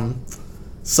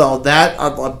 So that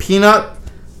a peanut,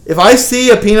 if I see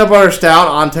a peanut butter stout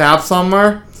on tap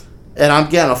somewhere and I'm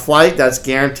getting a flight, that's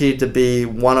guaranteed to be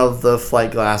one of the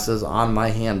flight glasses on my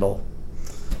handle.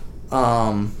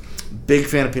 Big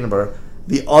fan of peanut butter.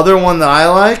 The other one that I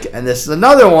like, and this is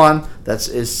another one that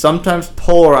is sometimes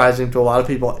polarizing to a lot of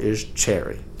people, is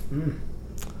cherry.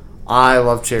 I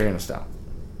love cherry in a stout.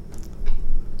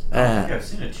 I don't think I've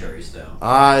seen a cherry stout.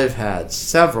 I've had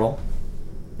several,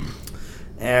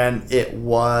 and it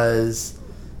was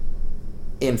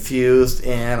infused,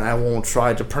 and I won't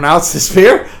try to pronounce this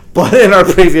beer, but in our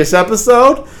previous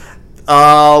episode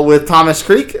with Thomas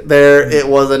Creek, it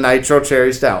was a nitro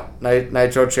cherry stout,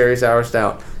 nitro cherry sour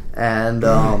stout, and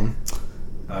I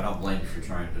don't blame you for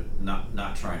trying to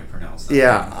not trying to pronounce that.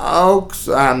 Yeah,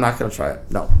 I'm not gonna try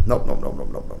it. No.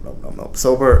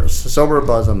 Sober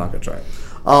buzz, I'm not gonna try it.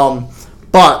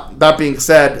 But that being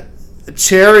said,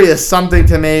 cherry is something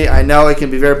to me. I know it can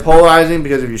be very polarizing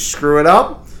because if you screw it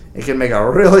up, it can make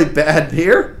a really bad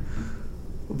beer.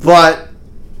 But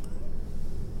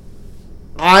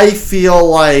I feel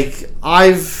like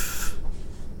I've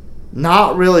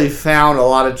not really found a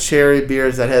lot of cherry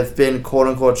beers that have been quote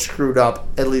unquote screwed up,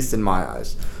 at least in my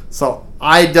eyes. So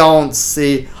I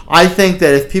think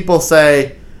that if people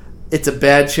say it's a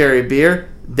bad cherry beer,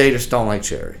 they just don't like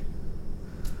cherry.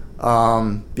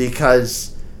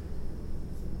 Because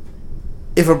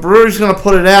if a brewery's going to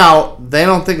put it out, they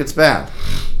don't think it's bad.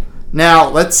 Now,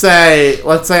 let's say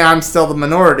I'm still the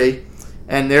minority,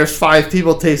 and there's 5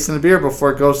 people tasting the beer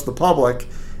before it goes to the public,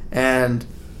 and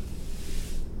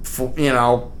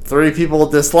 3 people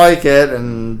dislike it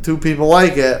and 2 people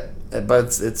like it,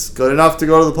 but it's good enough to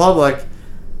go to the public.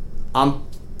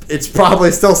 it's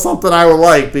probably still something I would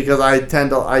like because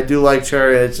I do like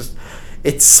cherry.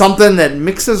 It's something that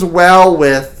mixes well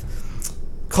with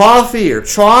coffee or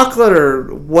chocolate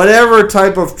or whatever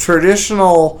type of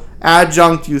traditional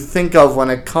adjunct you think of when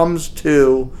it comes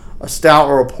to a stout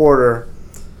or a porter.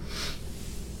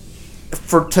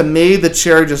 To me, the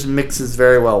cherry just mixes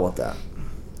very well with that.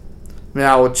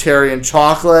 Now, with cherry and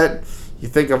chocolate, you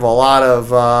think of a lot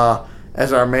of,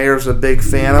 as our mayor's a big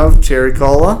fan of, cherry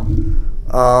cola.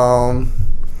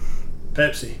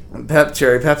 Pepsi.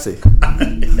 Cherry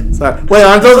Pepsi. Sorry. Wait,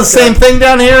 aren't those the same thing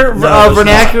down here, No,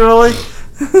 vernacularly?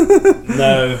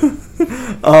 No.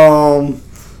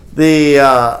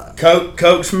 The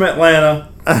Coke's from Atlanta.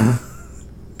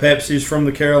 Pepsi's from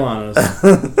the Carolinas.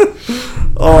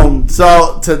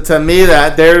 So to me,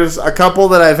 that there's a couple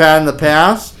that I've had in the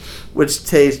past which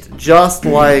taste just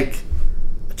like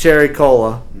cherry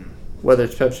cola, whether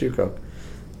it's Pepsi or Coke.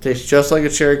 Tastes just like a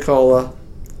cherry cola,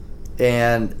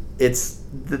 and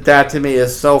that to me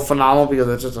is so phenomenal because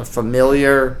it's just a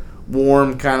familiar,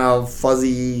 warm, kind of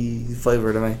fuzzy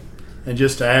flavor to me. And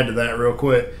just to add to that real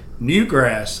quick,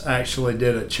 Newgrass actually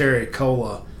did a cherry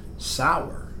cola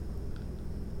sour.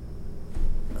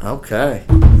 Okay.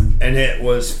 And it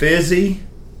was fizzy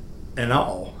and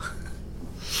all.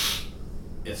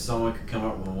 If someone could come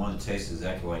up with one that tastes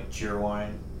exactly like cheer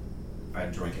wine,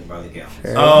 I'd drink it by the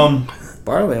gallon.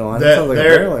 Barley wine. That sounds like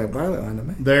a barley wine to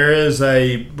me. There is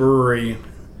a brewery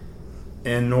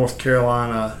in North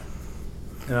Carolina,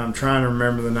 and I'm trying to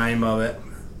remember the name of it.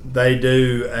 They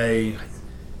do a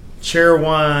cherry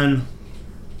wine.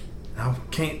 I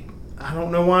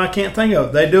don't know why I can't think of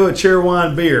it. They do a cherry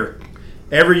wine beer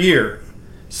every year.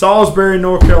 Salisbury,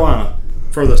 North Carolina,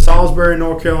 for the Salisbury,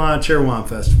 North Carolina Cherry Wine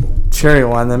Festival. Cherry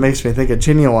wine, that makes me think of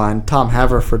Genuine, Tom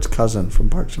Haverford's cousin from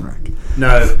Parks and Rec.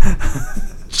 No.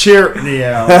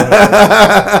 Yeah.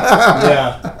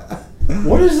 Yeah.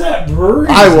 What is that brewery?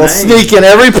 I will sneak in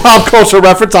every pop culture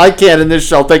reference I can in this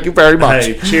show. Thank you very much.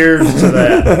 Hey, cheers to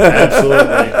that.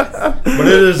 Absolutely. But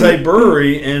it is a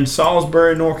brewery in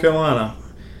Salisbury, North Carolina.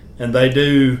 And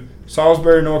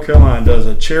Salisbury, North Carolina does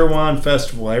a cherry wine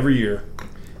festival every year.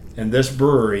 And this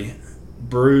brewery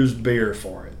brews beer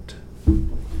for it.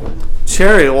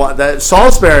 Cherry, that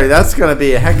Salisbury, that's going to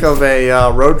be a heck of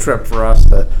a road trip for us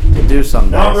to do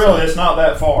someday. Not really. It's not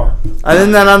that far. I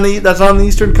think that's on the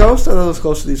eastern coast? I thought it was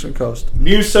close to the eastern coast.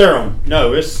 New Sarum.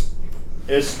 No, it's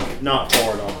not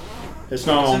far at all. It's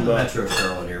not on in the Metro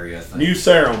Charlotte area, I think.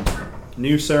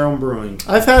 New Sarum Brewing.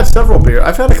 I've had several beers.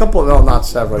 I've had a couple. No, not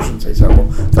several. I shouldn't say several.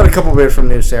 I've had a couple beers from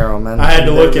New Sarum, and I had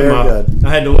to look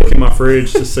in my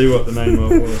fridge to see what the name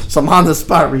of it was. Some on the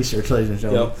spot research, ladies and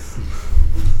gentlemen. Yep.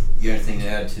 You got anything to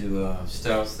add to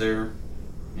stouts there?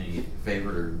 Any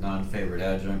favorite or non-favorite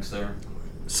adjuncts there?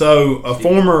 So a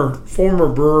former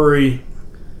brewery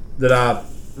that I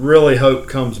really hope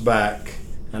comes back,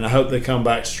 and I hope they come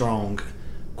back strong.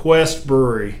 Quest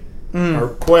Brewery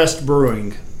or Quest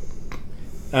Brewing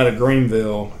out of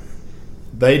Greenville.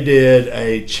 They did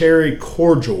a cherry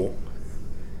cordial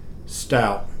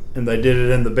stout, and they did it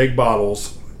in the big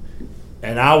bottles.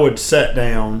 And I would sit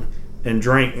down and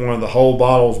drink one of the whole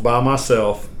bottles by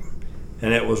myself,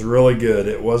 and it was really good.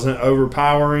 It wasn't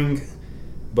overpowering,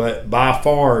 but by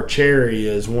far cherry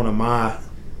is one of my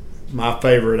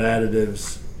favorite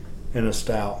additives in a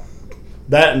stout.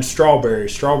 That and strawberry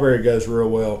goes real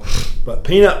well, but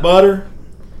peanut butter,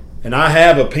 and I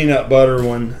have a peanut butter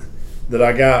one that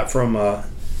I got from a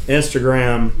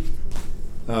Instagram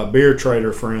beer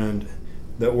trader friend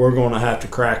that we're going to have to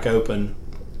crack open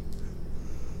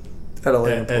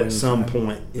at some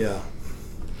point. Yeah.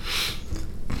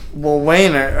 Well,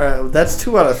 Wayne, that's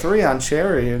 2 out of 3 on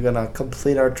cherry. You're going to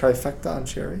complete our trifecta on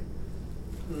cherry?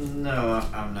 No,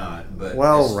 I'm not. But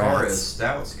well, as far as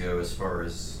stouts go, as far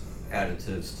as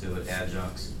additives to it,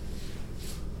 adjuncts,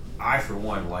 I, for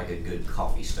one, like a good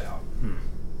coffee stout.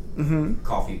 Mm-hmm.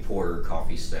 Coffee porter,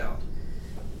 coffee stout.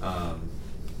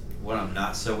 What I'm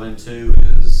not so into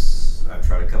is I've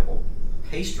tried a couple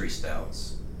pastry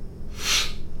stouts.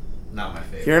 Not my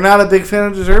favorite. You're not a big fan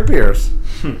of dessert beers?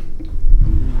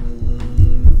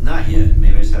 Not yet.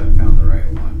 Maybe I just haven't found the right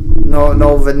one.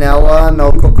 No vanilla,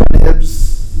 no cocoa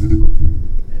nibs?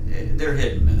 They're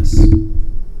hit and miss.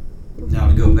 Now,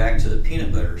 to go back to the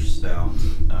peanut butter stout,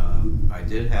 I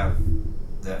did have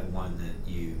that one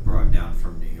that you brought down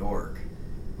from New York.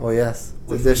 Oh, yes.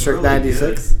 The District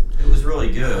 96? It was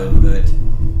really good, but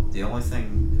the only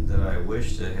thing that I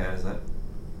wished it had is that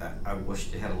I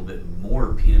wished it had a little bit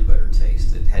more peanut butter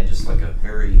taste. It had just like a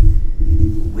very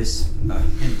hint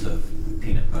of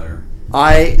peanut butter.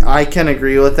 I can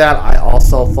agree with that. I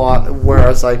also thought,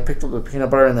 whereas I picked up the peanut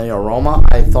butter and the aroma,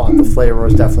 I thought the flavor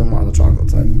was definitely more on the chocolate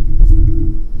side.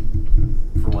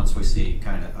 For once we see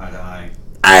kind of eye to eye.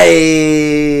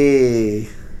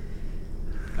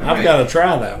 I've got to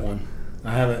try that one.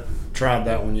 I haven't tried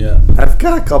that one yet. I've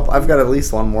got a couple. I've got at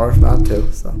least one more, if not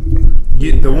two. So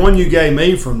the one you gave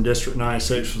me from District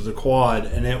 96 was the quad,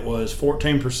 and it was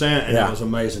 14%, and it was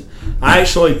amazing. I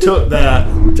actually took that.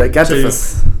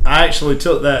 I actually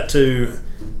took that to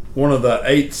one of the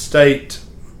 8th state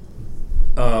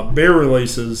beer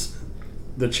releases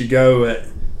that you go at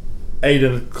 8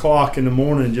 o'clock in the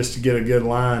morning just to get a good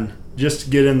line. Just to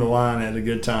get in the line at a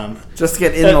good time. Just to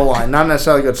get in the line. Not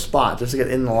necessarily a good spot. Just to get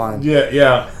in the line.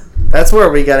 Yeah. That's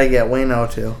where we got to get Wayno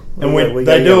to. And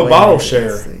they do a bottle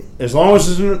share. As long as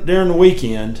it's during the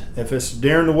weekend. If it's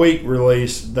during the week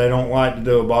release, they don't like to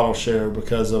do a bottle share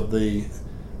because of the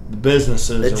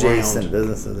businesses adjacent around.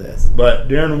 Businesses, yes. But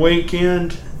during the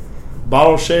weekend,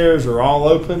 bottle shares are all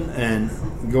open, and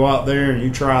you go out there and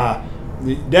you try.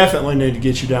 You definitely need to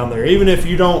get you down there. Even if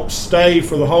you don't stay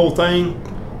for the whole thing,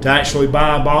 to actually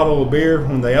buy a bottle of beer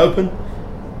when they open,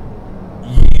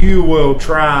 you will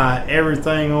try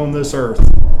everything on this earth.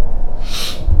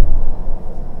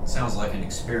 Sounds like an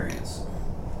experience.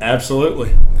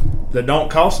 Absolutely. That don't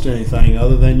cost anything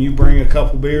other than you bring a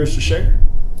couple beers to share.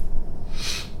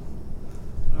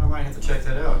 I might have to check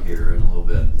that out here in a little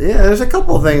bit. Yeah, there's a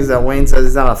couple of things that Wayne says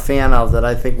he's not a fan of that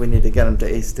I think we need to get him to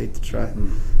A-State to try.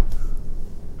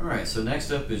 All right, so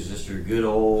next up is just your good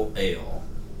old ale.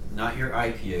 Not your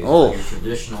IPAs, Oh. but your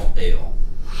traditional ale.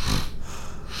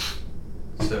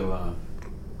 So,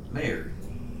 Mayor,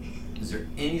 is there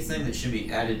anything that should be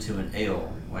added to an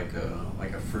ale, like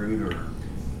a fruit or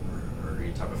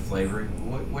any type of flavoring?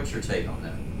 What's your take on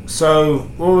that? So,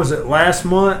 what was it, last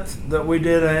month that we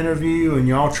did an interview and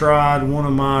y'all tried one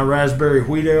of my raspberry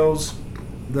wheat ales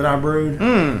that I brewed?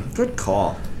 Good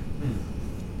call.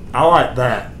 I like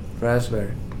that.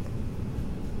 Raspberry.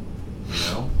 You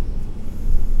know?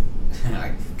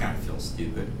 I kind of feel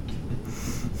stupid.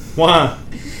 Why?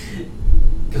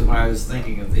 Because when I was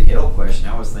thinking of the ale question,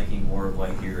 I was thinking more of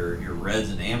like your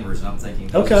reds and ambers, and I'm thinking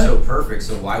those are so perfect,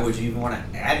 so why would you even want to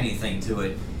add anything to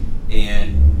it?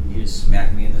 And you just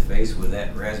smacked me in the face with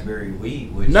that raspberry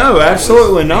wheat. Which no,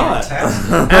 absolutely not.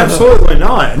 Absolutely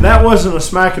not. And that wasn't a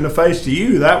smack in the face to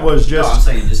you. That was just... No, I'm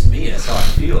saying just me. That's how I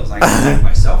feel. It's like I smacked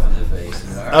myself in the face.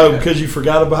 You know? Because you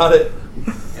forgot about it?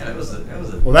 Yeah, that was a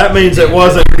well, that means it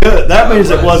wasn't good. That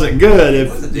means it wasn't good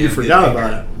if you forgot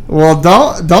about it. Well,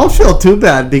 don't feel too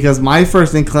bad because my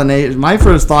first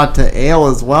thought to ale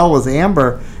as well was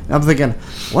amber. And I'm thinking,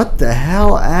 what the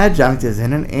hell adjunct is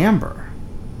in an amber?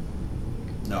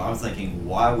 No, I'm thinking,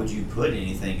 why would you put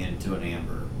anything into an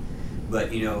amber?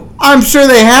 But, you know... I'm sure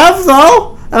they have,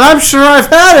 though. And I'm sure I've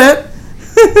had it.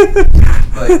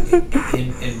 But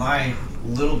in my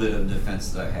little bit of defense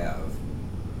that I have,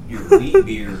 your wheat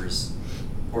beers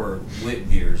or wit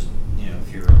beers, you know,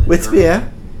 if you're in the Wit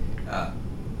beer?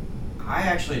 I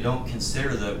actually don't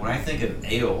consider that, when I think of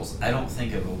ales, I don't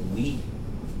think of a wheat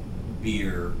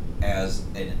beer as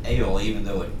an ale, even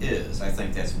though it is. I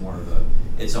think that's more of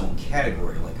its own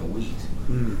category, like a wheat.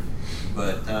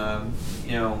 But,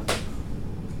 you know,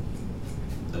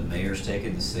 the mayor's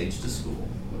taking the sage to school.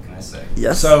 What can I say?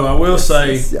 Yes. So I will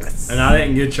say, yes. and I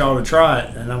didn't get y'all to try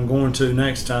it, and I'm going to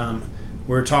next time.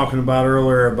 We were talking about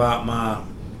earlier about my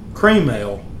cream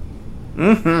ale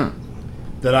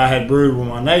that I had brewed with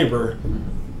my neighbor,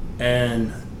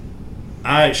 and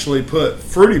I actually put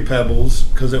Fruity Pebbles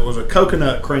because it was a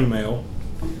coconut cream ale.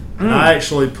 And I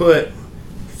actually put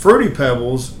Fruity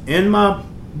Pebbles in my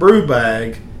brew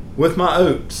bag with my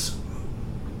oats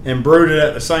and brewed it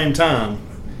at the same time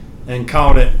and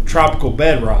called it Tropical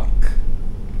Bedrock.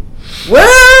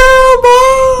 Well,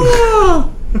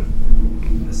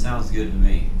 That sounds good to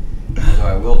me. Although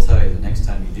I will tell you, the next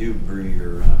time you do brew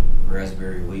your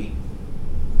raspberry wheat,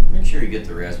 make sure you get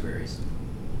the raspberries.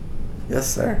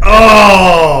 yes, sir.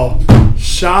 Oh,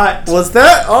 shot! Was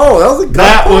that? Oh, that was a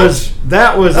gut punch.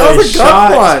 That was a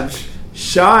shot. gut punch.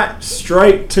 Shot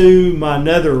straight to my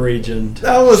nether region.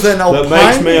 That was an opining.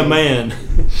 That makes me a man.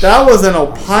 That was an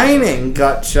opining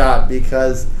gut shot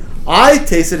because I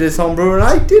tasted his homebrew and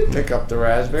I did pick up the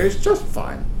raspberries just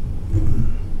fine.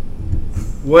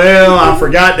 Well, I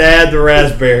forgot to add the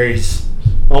raspberries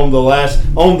on the last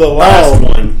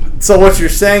one. So what you're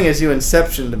saying is you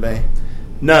inceptioned me.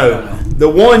 No, the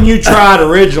one you tried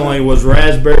originally was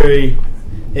raspberry.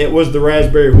 It was the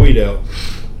raspberry wheat ale.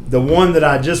 The one that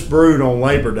I just brewed on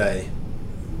Labor Day,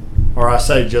 or I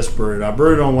say just brewed. I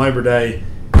brewed on Labor Day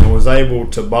and was able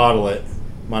to bottle it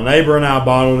My neighbor and I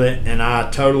bottled it, and I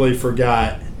totally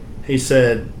forgot. He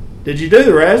said, "Did you do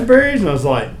the raspberries?" And I was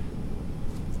like,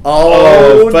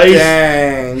 Oh, face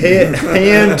dang.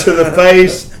 hand to the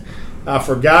face. I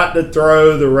forgot to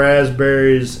throw the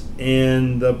raspberries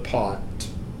in the pot.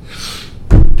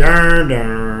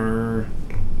 Darn.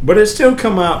 But it still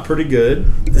come out pretty good.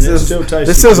 And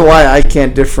This is why I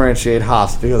can't differentiate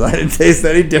hops, because I didn't taste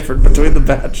any different between the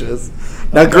batches.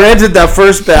 Now, granted, that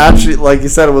first batch, like you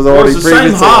said, it was already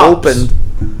previously opened.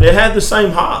 It had the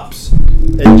same hops.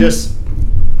 It just,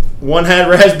 one had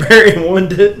raspberry and one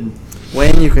didn't.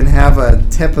 Wayne, you can have a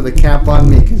tip of the cap on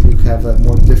me because you have a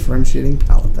more differentiating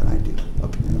palate than I do,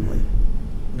 apparently.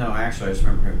 No, actually, I just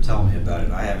remember him telling me about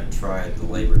it. I haven't tried the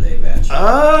Labor Day batch.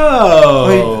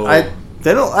 Oh. I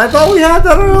thought we had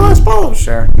that on our last bottle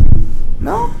share.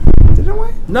 No? Didn't we?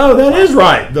 No, that is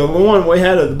right. The one we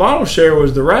had at the bottle share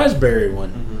was the raspberry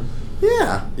one. Mm-hmm.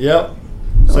 Yeah. Yep.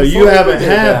 So you haven't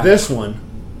had this one.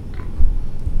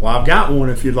 Well, I've got one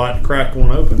if you'd like to crack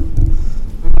one open.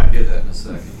 I do that in a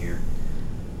second here.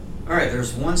 All right,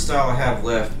 there's one style I have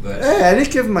left, but... Hey, I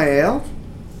didn't give my ale.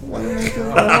 Why did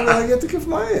I get to give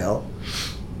my ale?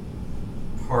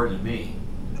 Pardon me.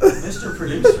 Mr.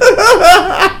 Producer.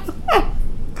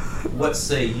 What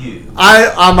say you?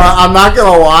 I'm not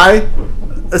going to lie.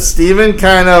 Steven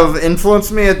kind of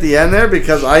influenced me at the end there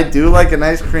because I do like a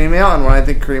nice cream ale, and when I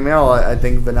think cream ale, I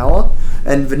think vanilla.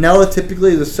 And vanilla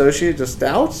typically is associated to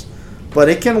stouts, but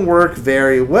it can work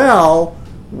very well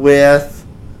with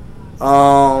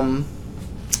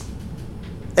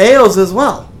ales as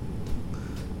well.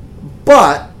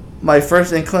 But my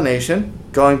first inclination,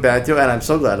 going back to it, and I'm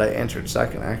so glad I answered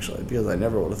second actually, because I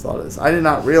never would have thought of this. I did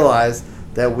not realize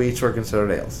that wheats were considered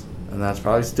ales, and that's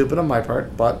probably stupid on my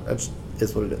part, but it's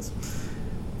what it is.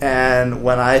 And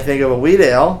when I think of a wheat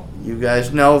ale, you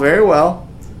guys know very well,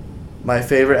 my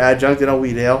favorite adjunct in a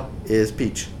wheat ale is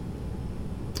peach.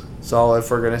 So if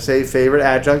we're going to say favorite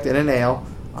adjunct in an ale,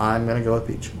 I'm going to go with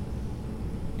peach.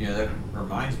 You know, that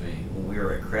reminds me, when we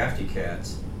were at Crafty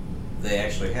Cats, they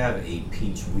actually have a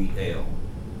peach wheat ale.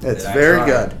 It's very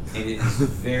good. And it is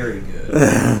very good.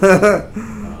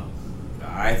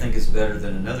 I think it's better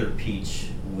than another peach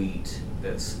wheat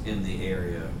that's in the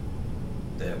area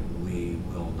that we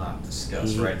will not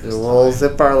discuss right this time. We'll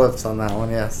zip our lips on that one,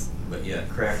 yes. But yeah,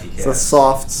 Crafty Cats. It's a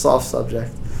soft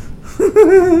subject.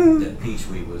 That peach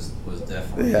wheat was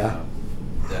definitely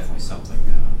definitely something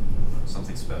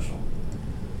special.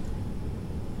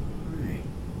 All right.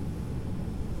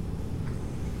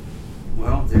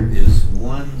 Well, there is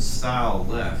one style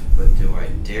left, but do I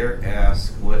dare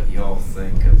ask what y'all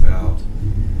think about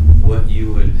what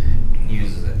you would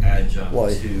use as an adjunct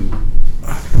to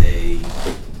a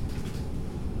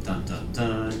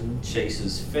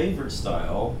Chase's favorite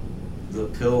style, the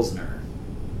Pilsner?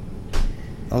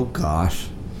 Oh gosh.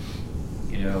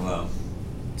 You know,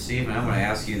 Stephen, I'm going to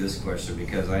ask you this question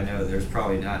because I know there's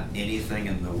probably not anything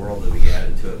in the world that we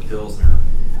added to a Pilsner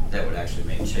that would actually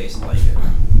make Chase like it.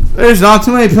 There's not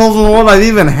too many pills in the world I've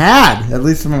even had, at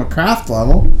least from a craft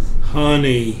level.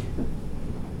 Honey.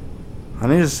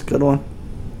 Honey's a good one.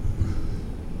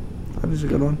 Honey's a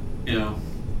good one. You know,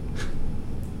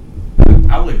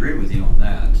 I will agree with you on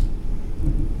that.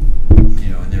 You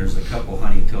know, and there's a couple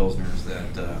honey pilsners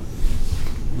that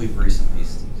we've recently,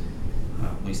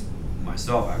 at least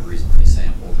myself, I've recently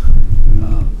sampled.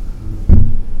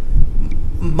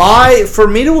 For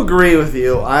me to agree with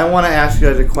you, I want to ask you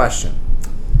guys a question.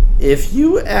 If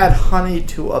you add honey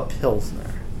to a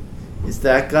pilsner, is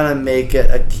that going to make it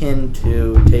akin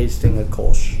to tasting a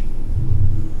Kolsch?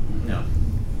 No.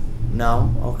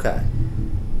 No? Okay.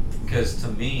 Because to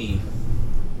me,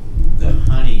 the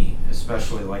honey,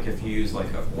 especially like if you use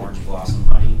like a orange blossom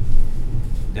honey,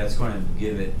 that's going to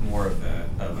give it more of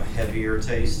a heavier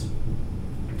taste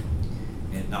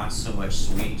and not so much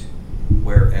sweet.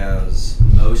 Whereas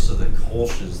most of the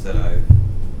Kolsch's that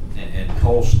and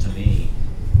Kolsch to me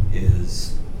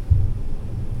it's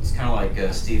kind of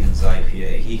like Steven's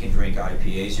IPA. He can drink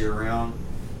IPAs year round.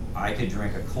 I could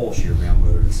drink a Kolsch year round,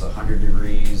 whether it's 100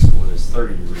 degrees, whether it's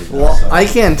 30 degrees. Well, I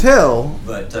can too.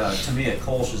 But to me, a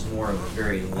Kolsch is more of a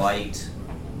very light,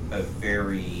 a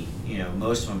very, you know,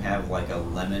 most of them have like a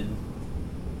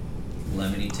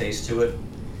lemony taste to it,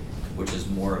 which is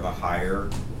more of a higher,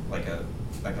 like a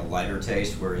lighter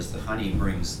taste, whereas the honey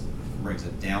brings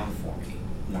it down for me,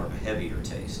 more of a heavier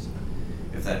taste.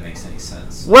 If that makes any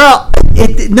sense. Well,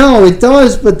 it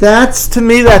does, but to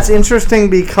me that's interesting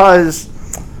because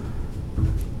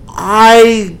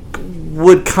I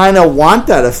would kind of want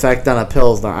that effect on a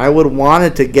Pilsner. I would want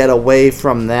it to get away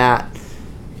from that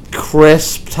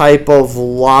crisp type of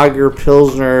lager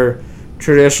Pilsner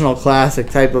traditional classic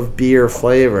type of beer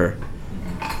flavor.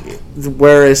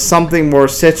 Whereas something more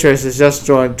citrus is just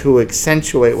going to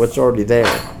accentuate what's already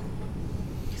there.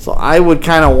 So I would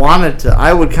kind of want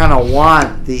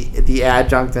the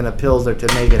adjunct in a Pilsner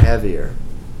to make it heavier.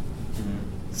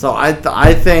 So I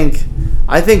think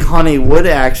honey would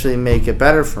actually make it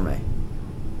better for me,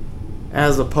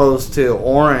 as opposed to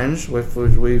orange, which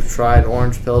we've tried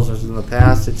orange Pilsners in the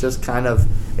past. It just kind of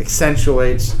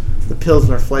accentuates the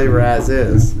Pilsner flavor as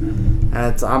is,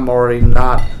 and I'm already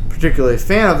not particularly a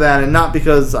fan of that, and not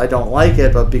because I don't like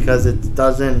it, but because it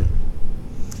doesn't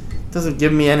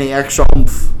give me any extra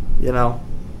oomph, Well,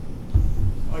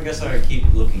 I guess I would keep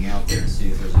looking out there and see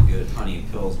if there's a good honey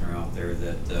Pilsner out there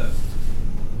that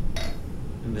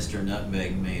Mr.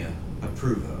 Nutmeg may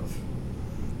approve of.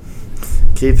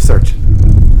 Keep searching.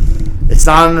 It's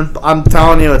not. I'm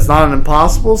telling you, it's not an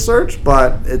impossible search,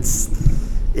 but it's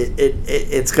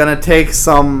gonna take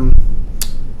some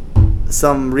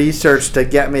research to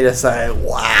get me to say,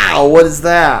 wow, what is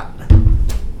that?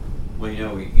 Well,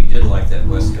 you did like that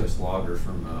West Coast lager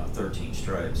from 13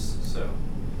 Stripes, so.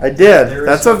 I did.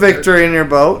 That's a victory in your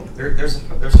boat. There's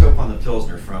hope on the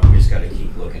Pilsner front. We just got to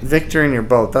keep looking. Victory in your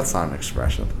boat. That's not an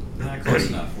expression. Not close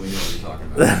enough. We know what you're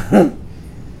talking about.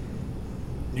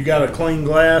 You got a clean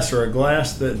glass or a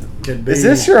glass that could be... Is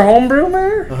this your homebrew,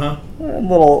 Mayor? Uh-huh. A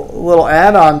little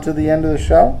add-on to the end of the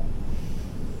show.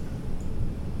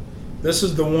 This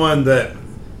is the one that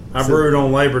I brewed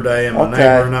on Labor Day, and my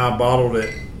neighbor and I bottled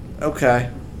it. Okay.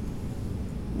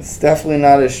 It's definitely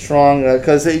not as strong,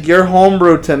 because your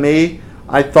homebrew, to me,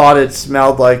 I thought it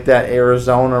smelled like that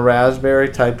Arizona raspberry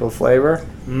type of flavor.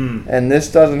 And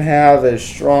this doesn't have as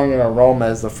strong an aroma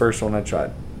as the first one I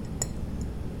tried.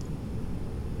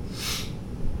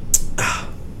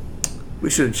 We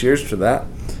should have cheers to that.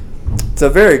 It's a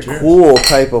very cool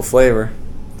type of flavor.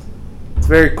 It's a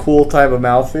very cool type of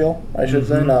mouthfeel, I should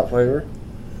say, not flavor.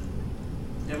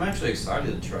 Yeah, I'm actually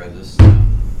excited to try this.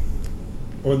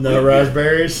 With no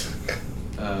raspberries?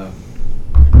 I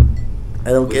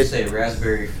don't Would you say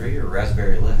raspberry free or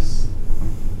raspberry less?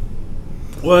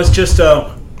 Well, it's just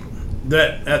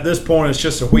that at this point it's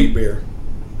just a wheat beer.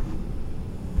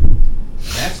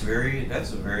 That's a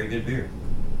very good beer.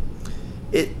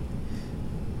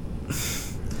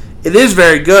 It is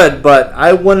very good, but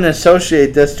I wouldn't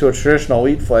associate this to a traditional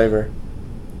wheat flavor.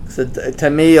 So to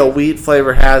me, a wheat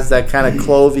flavor has that kind of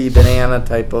clovey banana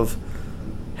type of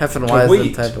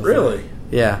Hefeweizen type of really? flavor.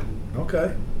 Yeah.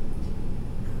 Okay.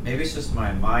 Maybe it's just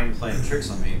my mind playing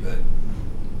tricks on me, but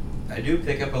I do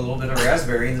pick up a little bit of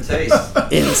raspberry in the taste.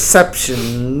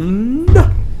 Inception.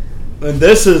 And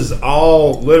this is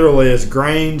all literally as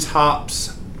grains,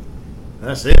 hops.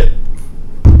 That's it.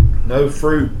 No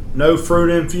fruit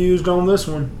infused on this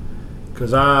one,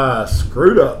 because I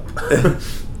screwed up.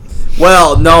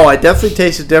 Well, no, I definitely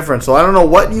taste a difference. So I don't know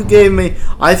what you gave me.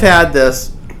 I've had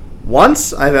this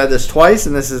once, I've had this twice,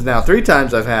 and this is now 3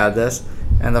 times I've had this.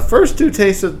 And the first 2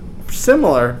 tasted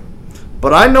similar.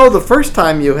 But I know the first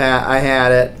time I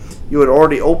had it, you had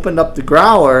already opened up the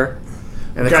growler,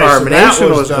 and the carbonation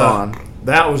was gone.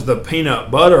 That was the peanut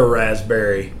butter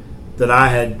raspberry that I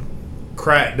had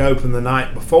cracked open the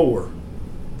night before.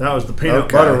 That was the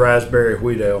peanut butter raspberry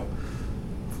wheat ale.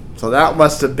 So that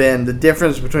must have been the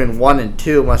difference between 1 and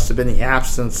 2. Must have been the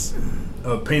absence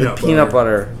of peanut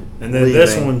butter. And then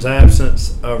this one's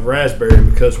absence of raspberry,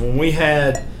 because when we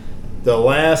had the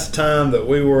last time that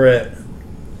we were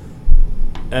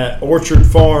at Orchard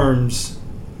Farms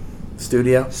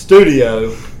Studio,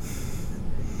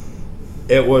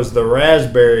 it was the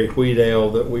raspberry wheat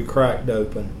ale that we cracked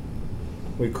open.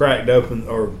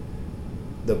 Or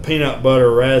the peanut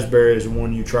butter raspberry is the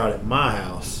one you tried at my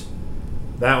house.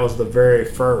 That was the very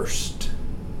first.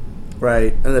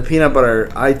 Right, and the peanut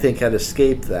butter, I think, had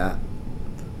escaped that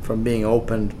from being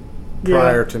opened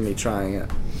prior to me trying it.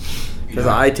 Because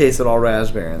I tasted all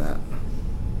raspberry in that.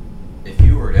 If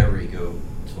you were to ever go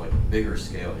to like a bigger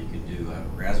scale, you could do a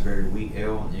raspberry wheat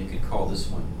ale, and you could call this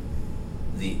one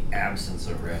the absence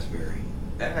of raspberry.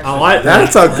 I like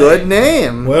that. That's a good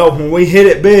name. Well, when we hit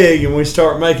it big and we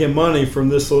start making money from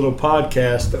this little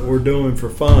podcast that we're doing for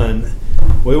fun,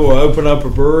 we will open up a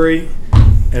brewery,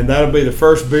 and that'll be the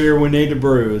first beer we need to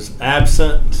brew is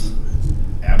absence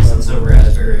of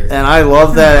raspberry. And I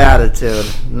love that attitude.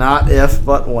 Not if,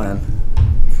 but when.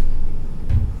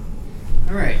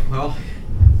 All right. Well,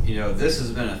 this has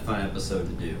been a fun episode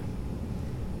to do.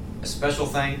 A special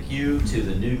thank you to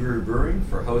the New Groove Brewing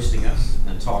for hosting us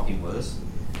and talking with us.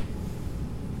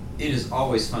 It is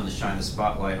always fun to shine the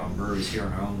spotlight on breweries here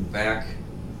in our own back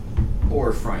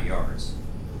or front yards.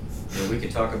 We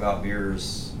could talk about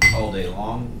beers all day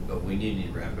long, but we need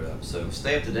to wrap it up. So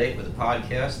stay up to date with the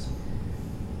podcast.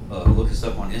 Look us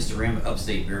up on Instagram at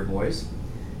Upstate Beer Boys.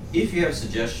 If you have a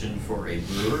suggestion for a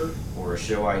brewer or a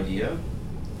show idea,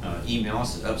 email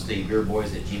us at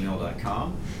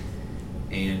upstatebeerboys@gmail.com.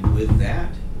 And with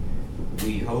that,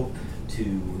 we hope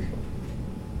to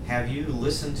have you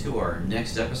listen to our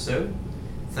next episode.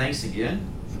 Thanks again,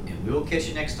 and we'll catch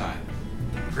you next time.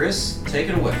 Chris, take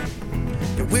it away.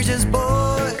 We're just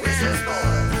boys.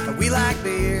 We like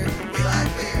beer.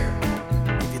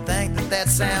 If you think that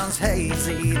sounds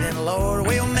hazy, then Lord,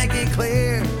 we'll make it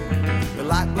clear. We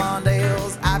like blonde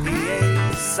ales,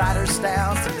 IPAs, cider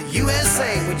stouts, and the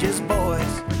USA. We're just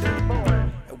boys.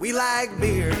 We like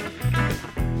beer.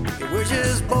 We're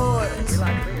just boys.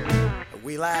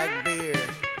 We like beer.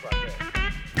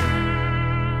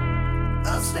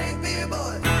 Upstate Beer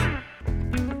Boys.